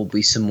hope will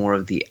be some more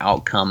of the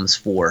outcomes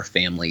for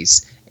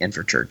families and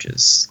for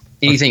churches?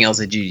 Anything else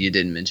that you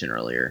didn't mention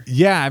earlier?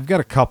 Yeah, I've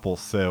got a couple.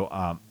 So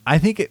I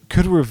think it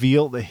could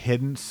reveal the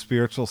hidden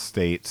spiritual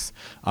states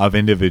of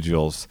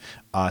individuals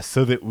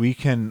so that we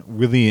can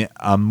really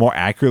more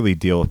accurately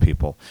deal with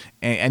people.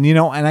 And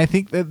I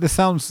think that this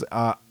sounds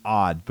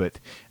odd, but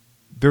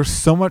there's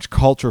so much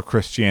cultural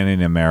Christianity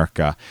in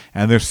America,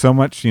 and there's so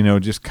much,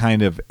 just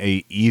kind of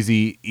a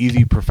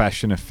easy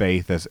profession of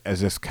faith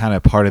as this kind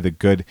of part of the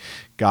good,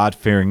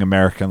 God-fearing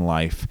American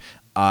life.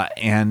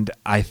 And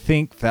I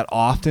think that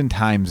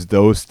oftentimes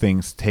those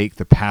things take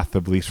the path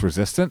of least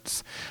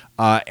resistance.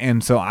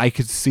 And so I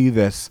could see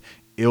this.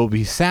 It'll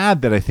be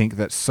sad that I think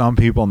that some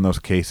people in those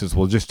cases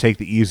will just take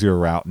the easier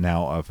route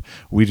now of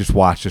we just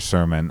watch a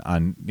sermon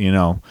on,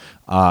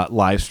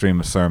 live stream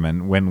a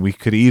sermon when we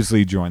could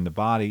easily join the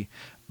body.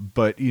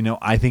 But,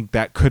 I think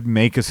that could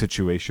make a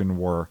situation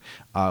where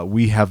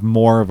we have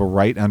more of a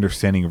right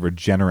understanding of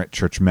regenerate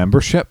church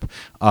membership,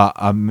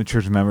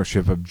 church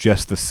membership of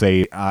just the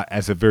say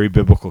as a very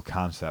biblical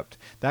concept.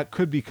 That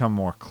could become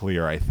more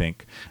clear, I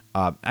think.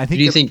 Do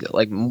you think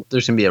like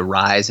there's going to be a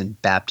rise in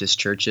Baptist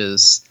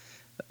churches?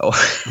 Oh.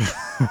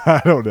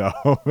 I don't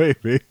know,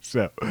 maybe.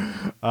 So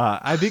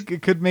I think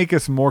it could make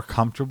us more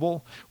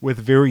comfortable with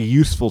very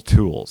useful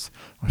tools.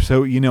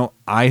 So,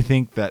 I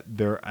think that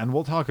and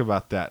we'll talk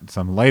about that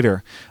some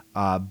later,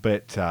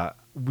 but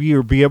we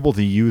will be able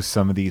to use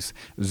some of these.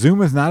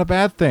 Zoom is not a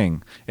bad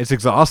thing. It's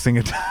exhausting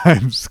at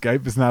times.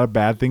 Skype is not a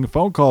bad thing.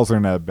 Phone calls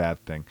are not a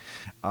bad thing.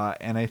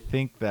 And I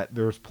think that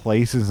there's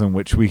places in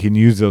which we can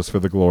use those for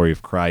the glory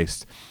of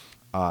Christ.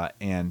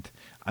 And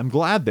I'm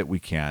glad that we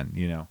can,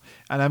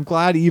 and I'm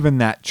glad even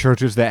that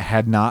churches that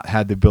had not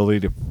had the ability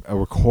to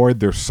record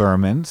their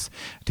sermons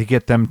to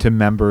get them to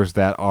members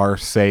that are,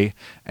 say,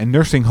 in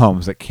nursing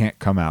homes that can't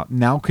come out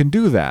now can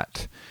do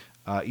that,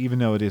 even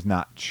though it is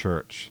not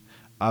church.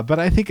 But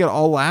I think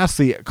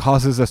lastly, it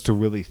causes us to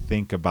really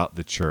think about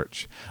the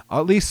church.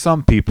 At least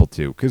some people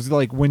do, because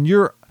like when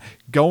you're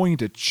going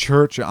to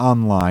church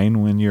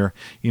online, when you're,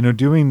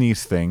 doing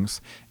these things,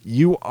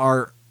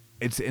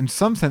 it's in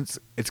some sense,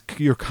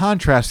 you're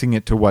contrasting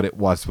it to what it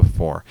was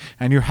before,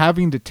 and you're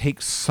having to take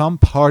some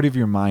part of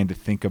your mind to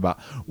think about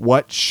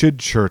what should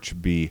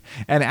church be.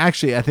 And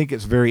actually, I think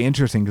it's very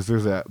interesting because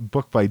there's a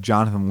book by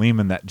Jonathan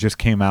Leeman that just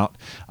came out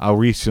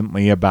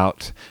recently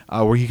about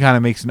where he kind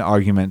of makes an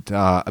argument,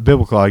 a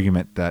biblical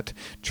argument that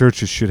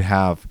churches should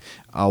have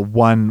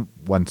one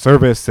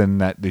service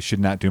and that they should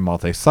not do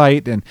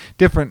multi-site, and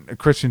different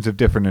Christians have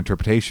different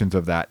interpretations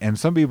of that. And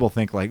some people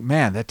think like,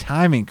 man, the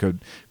timing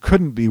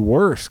couldn't be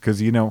worse because,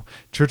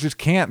 churches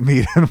can't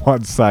meet in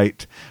one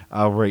site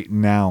right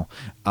now.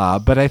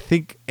 But I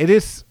think it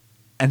is,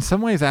 in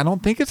some ways, I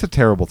don't think it's a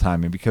terrible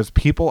timing because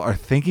people are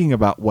thinking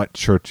about what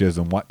church is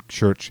and what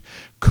church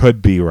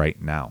could be right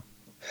now.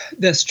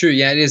 That's true.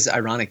 Yeah, it is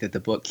ironic that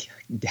the book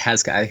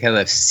has, because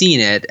I've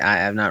seen it. I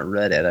have not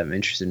read it. I'm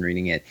interested in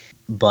reading it.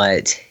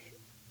 But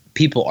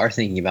people are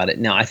thinking about it.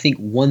 Now, I think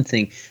one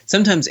thing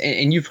sometimes,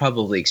 and you've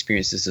probably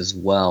experienced this as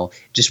well,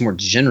 just more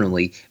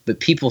generally, but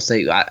people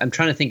say, I'm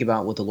trying to think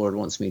about what the Lord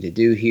wants me to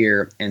do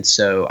here, and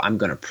so I'm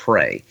going to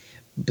pray.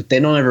 But they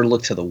don't ever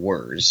look to the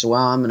words. So,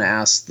 well, I'm going to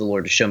ask the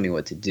Lord to show me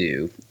what to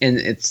do. And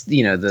it's,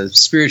 the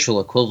spiritual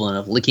equivalent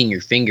of licking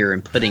your finger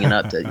and putting it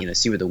up to,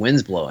 see where the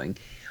wind's blowing.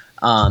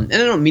 And I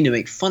don't mean to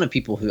make fun of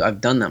people who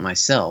I've done that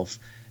myself,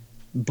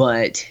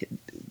 but,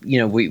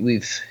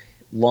 we've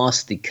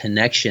lost the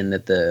connection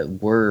that the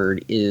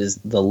word is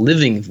the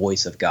living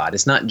voice of God.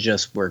 It's not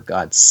just where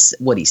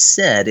what he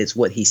said, it's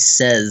what he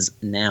says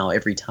now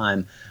every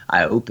time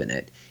I open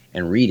it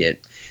and read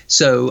it.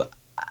 So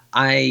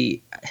I'm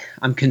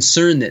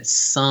concerned that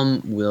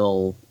some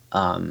will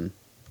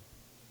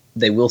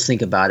they will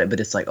think about it, but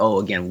it's like, oh,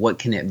 again, what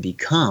can it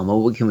become? Oh,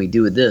 what can we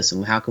do with this?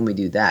 And how can we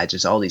do that?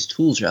 Just all these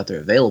tools are out there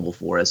available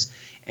for us,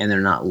 and they're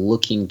not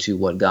looking to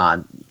what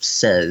God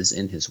says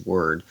in his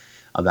word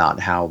about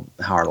how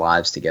our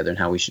lives together and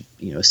how we should,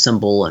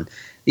 assemble and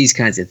these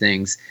kinds of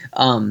things.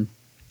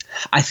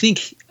 I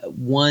think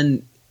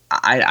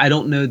I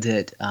don't know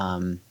that,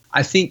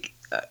 I think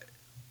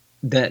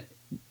that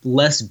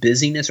less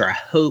busyness, or I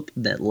hope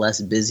that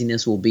less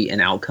busyness will be an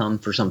outcome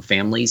for some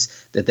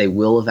families that they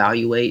will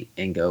evaluate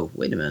and go,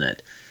 wait a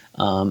minute.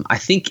 I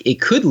think it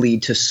could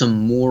lead to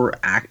some more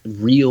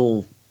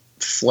real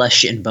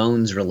flesh and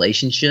bones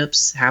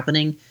relationships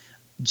happening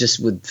just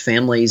with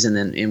families and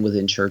then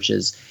within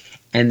churches.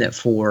 And that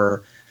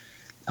for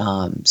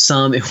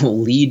some, it will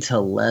lead to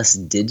less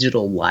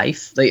digital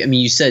life.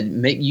 You said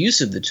make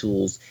use of the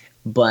tools,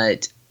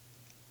 but,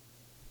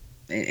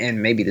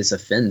 and maybe this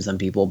offends some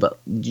people, but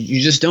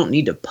you just don't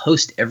need to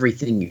post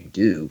everything you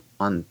do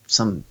on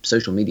some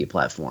social media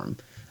platform.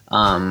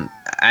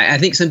 I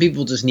think some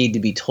people just need to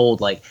be told,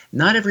 like,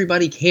 not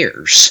everybody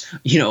cares,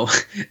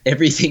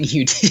 everything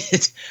you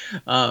did.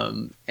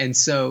 And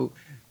so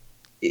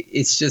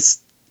it's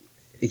just,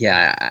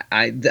 yeah,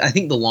 I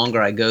think the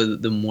longer I go,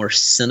 the more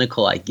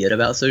cynical I get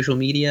about social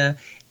media.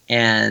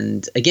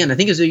 And again, I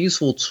think it's a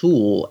useful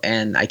tool,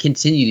 and I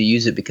continue to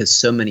use it because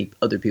so many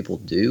other people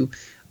do.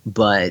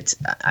 But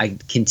I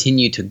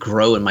continue to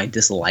grow in my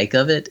dislike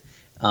of it.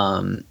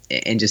 And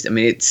just, I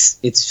mean,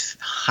 it's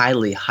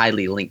highly,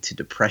 highly linked to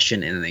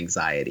depression and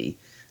anxiety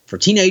for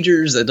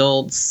teenagers,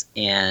 adults,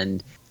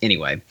 and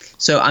anyway.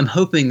 So I'm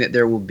hoping that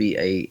there will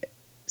be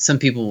some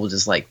people will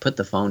just like put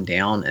the phone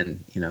down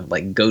and,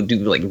 like go do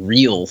like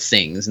real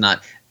things,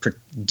 not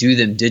do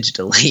them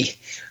digitally.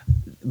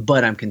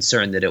 But I'm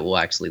concerned that it will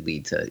actually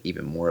lead to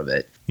even more of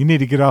it. You need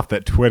to get off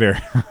that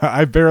Twitter.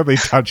 I barely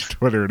touch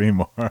Twitter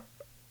anymore.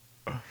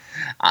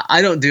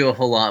 I don't do a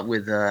whole lot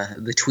with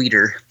the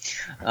tweeter.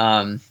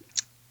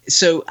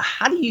 So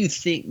how do you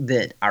think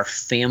that our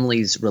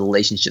family's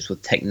relationships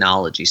with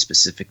technology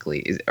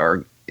specifically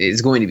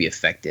is going to be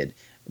affected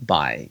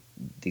by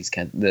these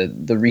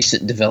the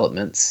recent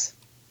developments?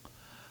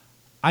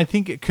 I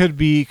think it could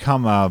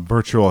become a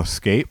virtual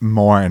escape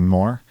more and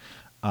more,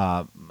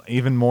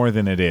 even more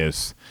than it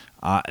is.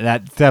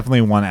 That's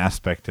definitely one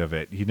aspect of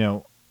it.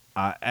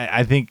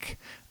 I think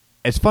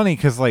it's funny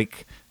because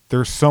like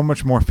there's so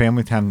much more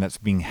family time that's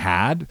being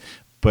had,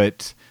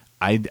 but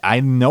I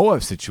know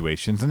of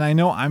situations, and I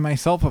know I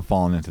myself have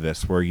fallen into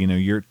this where,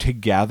 you're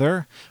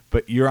together,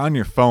 but you're on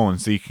your phone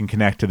so you can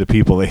connect to the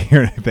people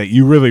that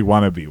you really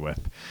want to be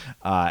with.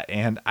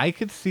 And I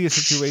could see a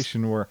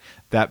situation where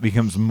that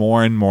becomes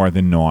more and more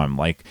the norm.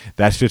 Like,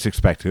 that's just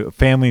expected.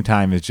 Family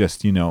time is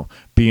just,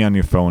 be on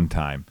your phone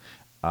time.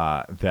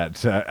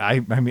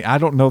 I mean, I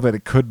don't know that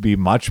it could be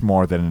much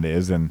more than it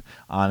is, and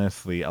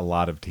honestly, a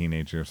lot of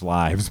teenagers'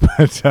 lives,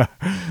 but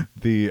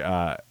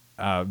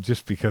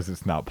just because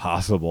it's not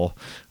possible.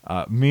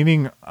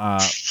 Meaning,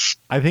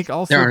 I think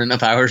also there aren't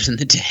enough hours in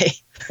the day.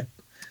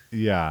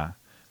 Yeah.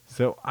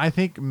 So I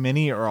think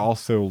many are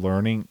also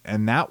learning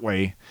in that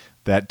way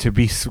that to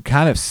be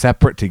kind of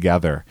separate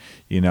together,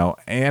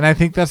 and I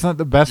think that's not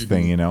the best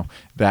thing,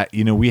 that,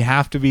 we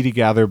have to be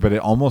together, but it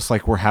almost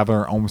like we're having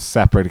our own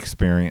separate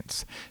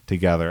experience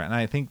together. And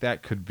I think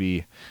that could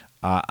be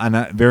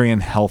a very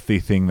unhealthy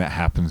thing that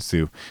happens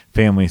to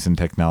families and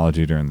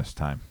technology during this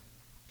time.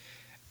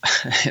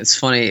 It's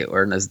funny,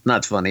 or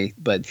not funny,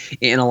 but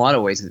in a lot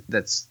of ways,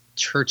 that's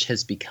church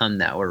has become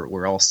that.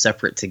 We're all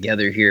separate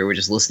together here. We're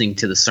just listening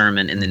to the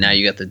sermon, and then now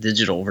you got the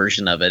digital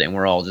version of it, and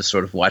we're all just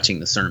sort of watching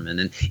the sermon.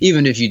 And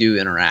even if you do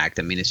interact,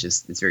 I mean,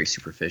 it's very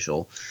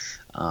superficial.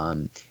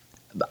 I'm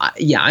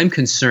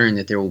concerned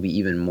that there will be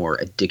even more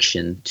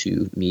addiction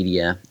to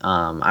media.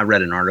 I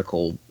read an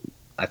article,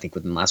 I think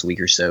within the last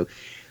week or so,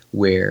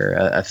 where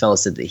a fellow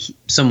said that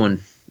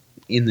someone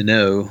in the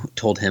know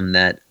told him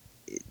that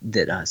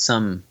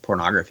some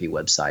pornography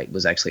website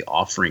was actually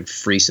offering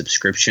free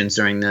subscriptions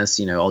during this.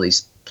 All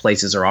these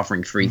places are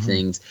offering free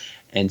things.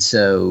 And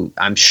so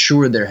I'm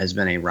sure there has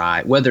been a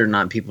rise. Whether or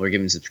not people are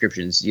giving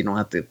subscriptions, you don't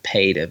have to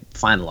pay to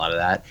find a lot of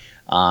that.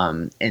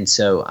 And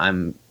so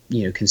I'm,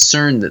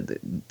 concerned that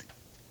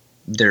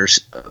there's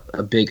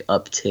a big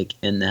uptick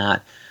in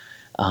that.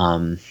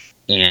 And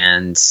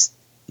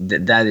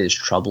that is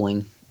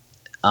troubling.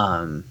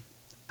 And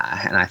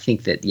I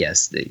think that,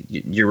 yes,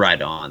 you're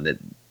right on that.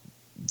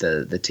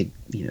 The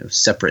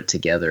separate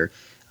together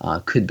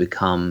could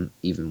become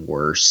even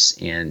worse.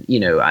 And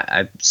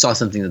I saw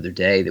something the other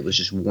day that was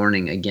just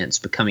warning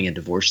against becoming a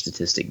divorce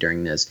statistic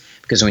during this,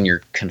 because when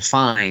you're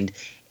confined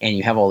and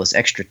you have all this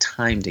extra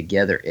time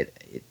together,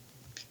 it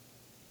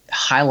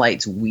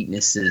highlights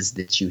weaknesses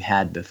that you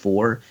had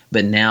before,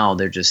 but now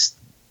they're just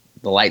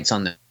the lights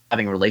on,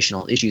 having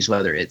relational issues,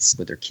 whether it's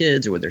with their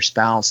kids or with their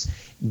spouse.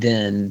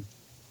 Then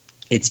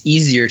it's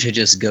easier to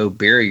just go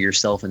bury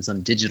yourself in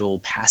some digital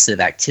passive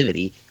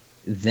activity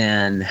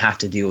than have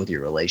to deal with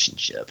your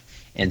relationship.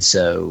 And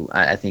so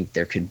I think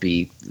there could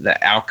be,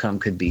 the outcome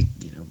could be,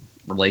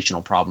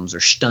 relational problems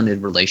or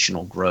stunted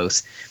relational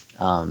growth.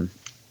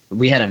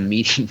 We had a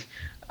meeting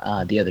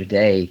the other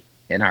day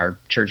in our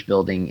church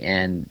building,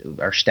 and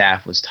our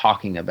staff was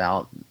talking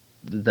about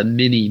the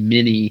many,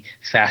 many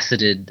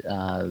faceted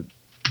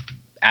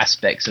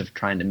aspects of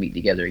trying to meet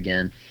together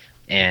again.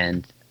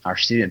 And our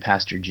student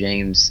pastor,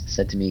 James,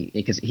 said to me,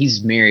 because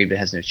he's married but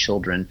has no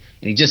children,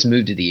 and he just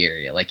moved to the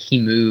area. Like, he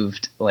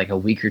moved like a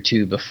week or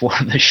two before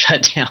the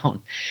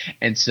shutdown.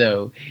 And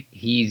so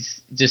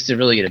he's just to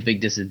really get a big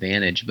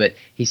disadvantage. But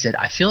he said,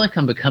 I feel like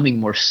I'm becoming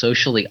more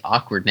socially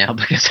awkward now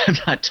because I'm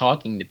not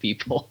talking to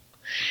people.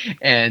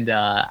 And,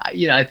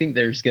 I think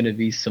there's going to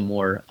be some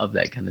more of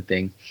that kind of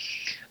thing.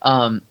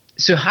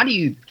 So how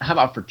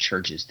about for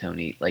churches,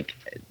 Tony? Like,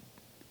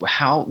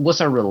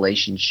 what's our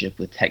relationship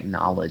with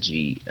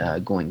technology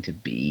going to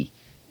be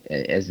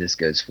as this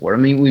goes forward? I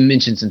mean, we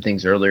mentioned some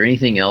things earlier.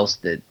 Anything else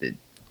that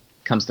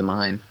comes to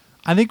mind?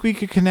 I think we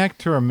could connect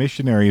to our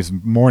missionaries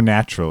more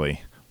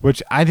naturally,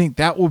 which I think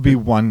that will be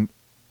one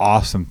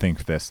awesome thing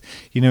for this.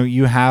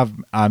 You have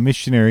a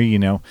missionary,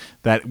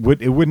 that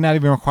it would not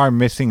even require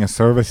missing a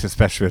service,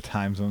 especially with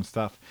time zone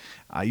stuff.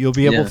 You'll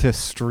be able to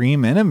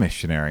stream in a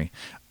missionary,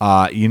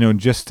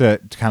 just to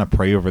kind of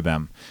pray over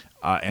them.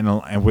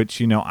 And which,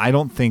 I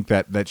don't think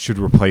that should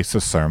replace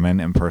a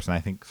sermon in person. I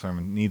think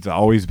sermon needs to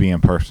always be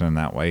in person in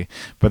that way.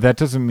 But that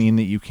doesn't mean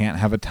that you can't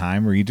have a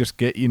time where you just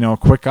get, a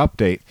quick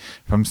update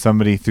from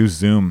somebody through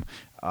Zoom.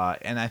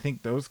 And I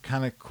think those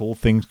kind of cool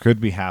things could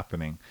be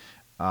happening.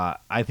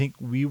 I think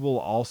we will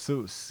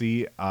also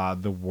see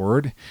the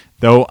Word,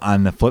 though,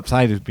 on the flip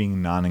side, as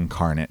being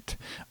non-incarnate.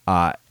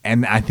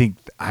 And I think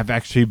I've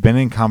actually been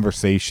in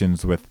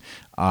conversations with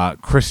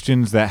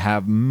Christians that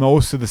have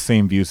most of the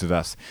same views as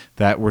us,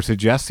 that were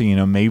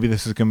suggesting, maybe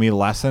this is going to be a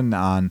lesson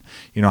on,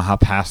 how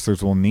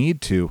pastors will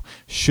need to,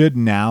 should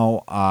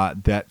now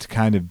that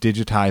kind of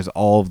digitize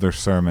all of their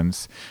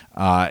sermons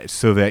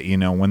so that,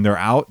 when they're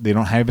out, they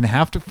don't even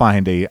have to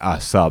find a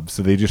sub.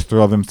 So they just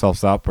throw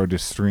themselves up or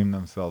just stream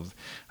themselves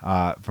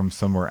from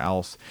somewhere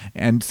else.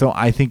 And so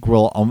I think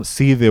we'll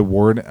see the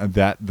Word,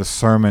 that the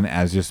sermon,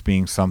 as just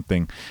being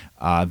something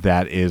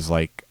that is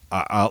like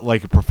a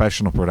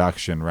professional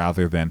production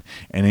rather than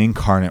an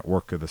incarnate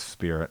work of the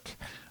Spirit.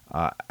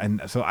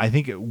 And so I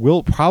think it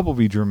will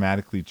probably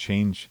dramatically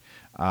change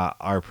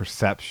our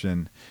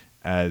perception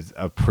as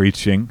of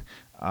preaching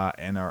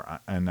and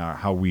our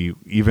how we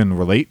even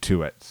relate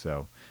to it.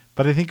 So,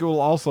 but I think it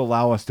will also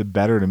allow us to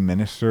better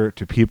minister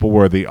to people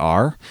where they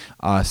are.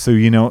 So,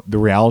 the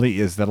reality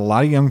is that a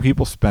lot of young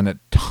people spend a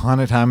ton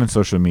of time on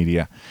social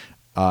media.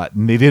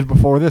 And they did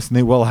before this, and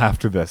they will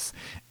after this.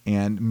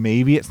 And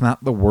maybe it's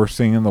not the worst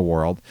thing in the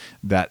world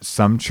that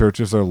some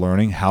churches are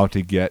learning how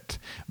to get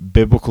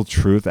biblical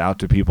truth out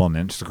to people on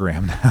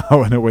Instagram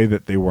now in a way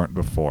that they weren't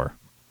before.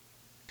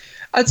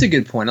 That's a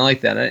good point. I like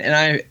that.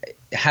 And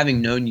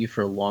having known you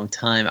for a long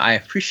time, I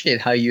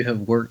appreciate how you have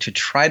worked to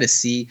try to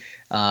see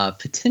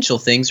potential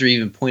things or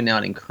even point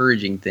out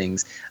encouraging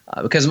things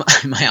because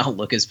my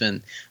outlook has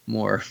been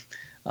more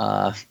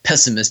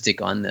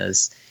pessimistic on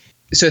this.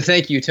 So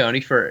thank you, Tony,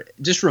 for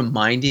just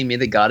reminding me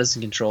that God is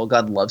in control.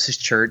 God loves his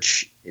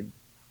church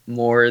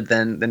more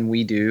than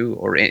we do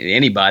or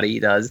anybody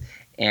does,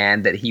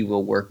 and that he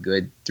will work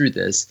good through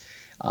this.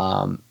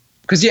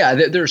 Because,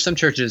 there are some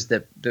churches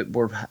that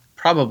were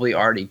probably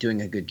already doing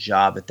a good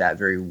job at that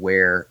very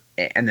aware,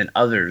 and then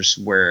others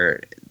where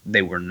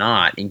they were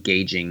not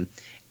engaging.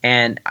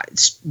 And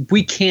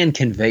we can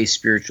convey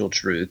spiritual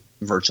truth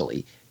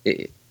virtually.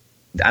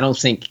 I don't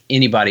think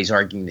anybody's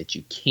arguing that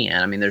you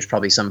can. I mean, there's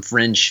probably some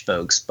fringe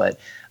folks, but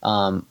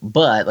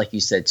like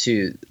you said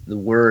too, the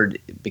Word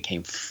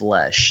became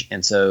flesh,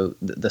 and so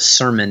the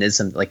sermon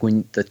isn't like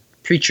when the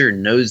preacher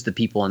knows the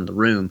people in the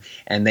room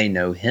and they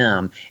know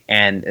him,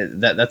 and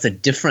that's a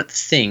different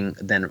thing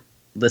than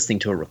listening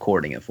to a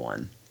recording of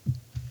one.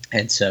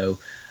 And so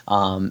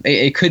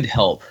it could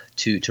help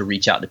to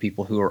reach out to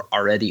people who are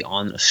already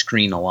on the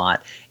screen a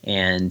lot.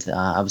 And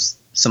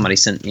somebody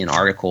sent me an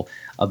article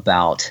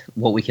about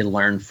what we can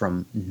learn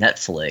from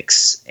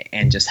Netflix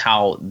and just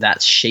how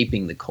that's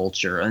shaping the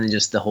culture and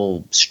just the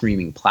whole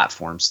streaming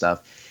platform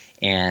stuff.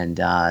 And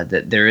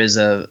that there is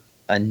a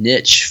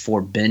niche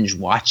for binge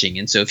watching.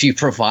 And so if you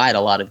provide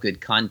a lot of good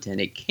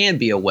content, it can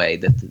be a way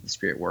that the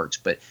Spirit works.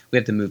 But we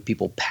have to move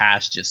people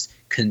past just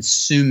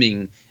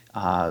consuming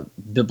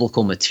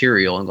biblical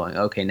material and going,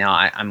 okay, now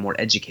I'm more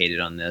educated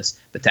on this,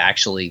 but to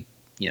actually,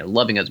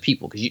 loving other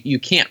people, because you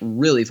can't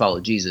really follow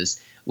Jesus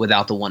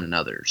without the one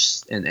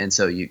another's. And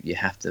so you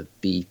have to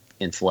be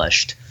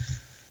enfleshed.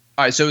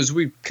 All right, so as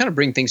we kind of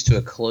bring things to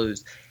a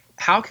close,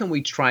 how can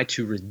we try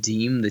to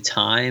redeem the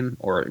time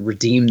or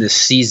redeem this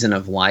season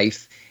of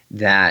life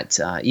that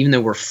even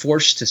though we're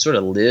forced to sort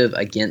of live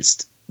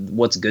against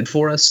what's good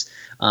for us,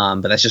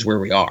 but that's just where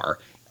we are,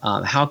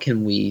 how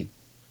can we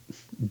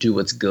do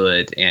what's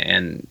good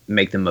and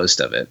make the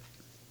most of it?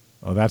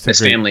 Oh, that's as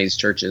families,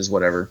 churches,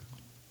 whatever.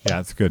 Yeah,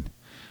 that's good.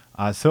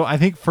 So I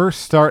think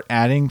first start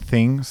adding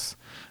things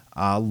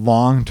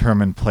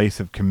long-term in place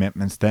of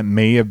commitments that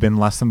may have been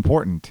less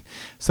important.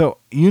 So,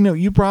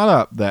 you brought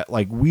up that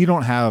we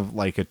don't have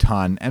a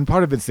ton, and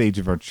part of it's the age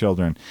of our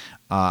children.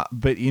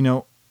 But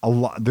a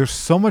lot, there's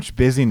so much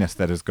busyness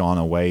that has gone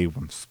away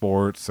from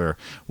sports or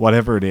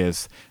whatever it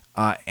is.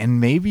 And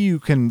maybe you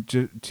can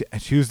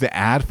choose to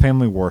add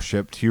family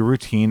worship to your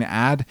routine,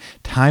 add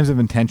times of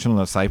intentional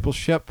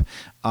discipleship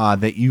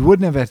that you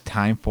wouldn't have had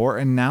time for.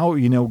 And now,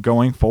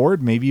 going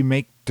forward, maybe you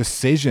make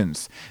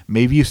decisions.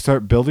 Maybe you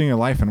start building your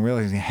life and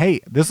realizing, hey,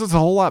 this is a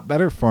whole lot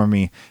better for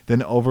me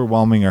than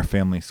overwhelming our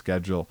family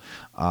schedule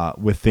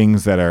with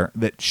things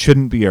that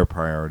shouldn't be our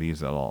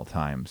priorities at all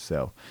times.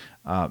 So,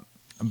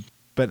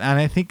 and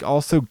I think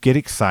also get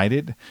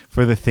excited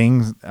for the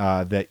things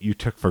that you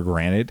took for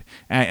granted.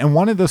 And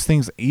one of those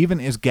things even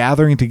is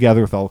gathering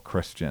together with all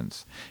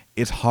Christians.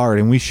 It's hard,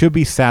 and we should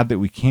be sad that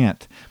we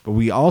can't. But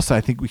we also,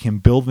 I think we can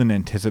build an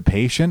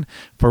anticipation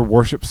for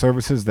worship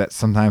services that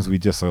sometimes we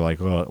just are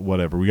like, well,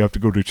 whatever, we have to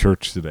go to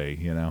church today,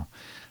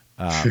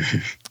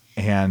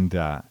 And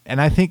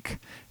I think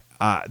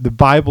the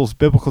Bible's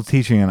biblical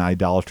teaching on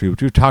idolatry,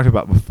 which we've talked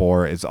about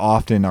before, is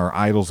often our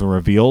idols are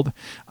revealed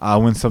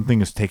when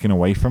something is taken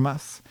away from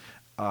us.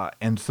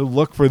 And so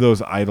look for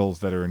those idols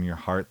that are in your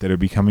heart that are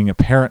becoming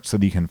apparent so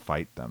that you can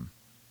fight them.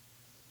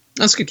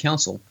 That's good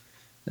counsel.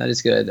 That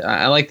is good.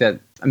 I like that.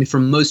 I mean, for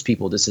most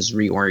people, this has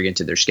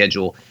reoriented their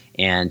schedule,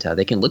 and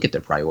they can look at their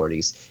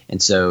priorities.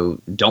 And so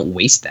don't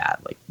waste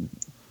that. Like,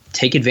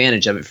 take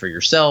advantage of it for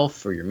yourself,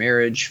 for your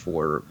marriage,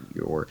 for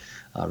your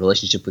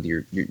relationship with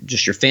your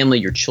family,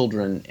 your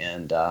children.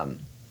 And I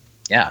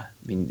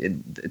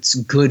mean, it's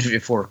good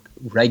if we're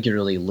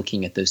regularly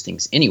looking at those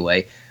things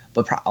anyway,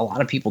 but a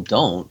lot of people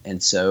don't.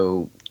 And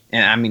so,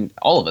 and I mean,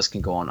 all of us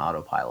can go on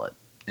autopilot.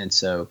 And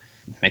so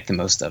make the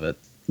most of it.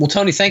 Well,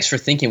 Tony, thanks for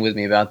thinking with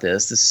me about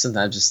this. This is something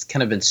I've just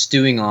kind of been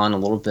stewing on a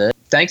little bit.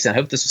 Thanks, and I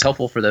hope this was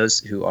helpful for those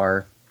who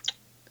are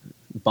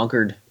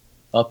bunkered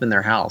up in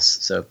their house.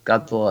 So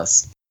God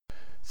bless.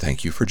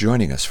 Thank you for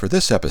joining us for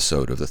this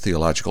episode of the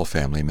Theological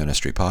Family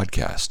Ministry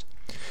Podcast.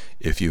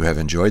 If you have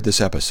enjoyed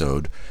this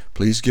episode,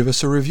 please give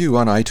us a review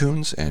on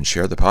iTunes and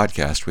share the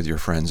podcast with your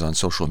friends on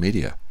social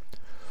media.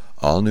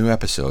 All new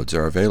episodes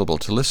are available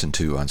to listen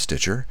to on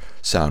Stitcher,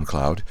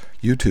 SoundCloud,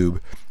 YouTube,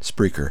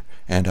 Spreaker,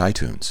 and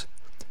iTunes.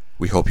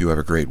 We hope you have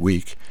a great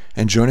week,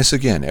 and join us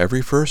again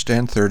every first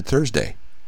and third Thursday.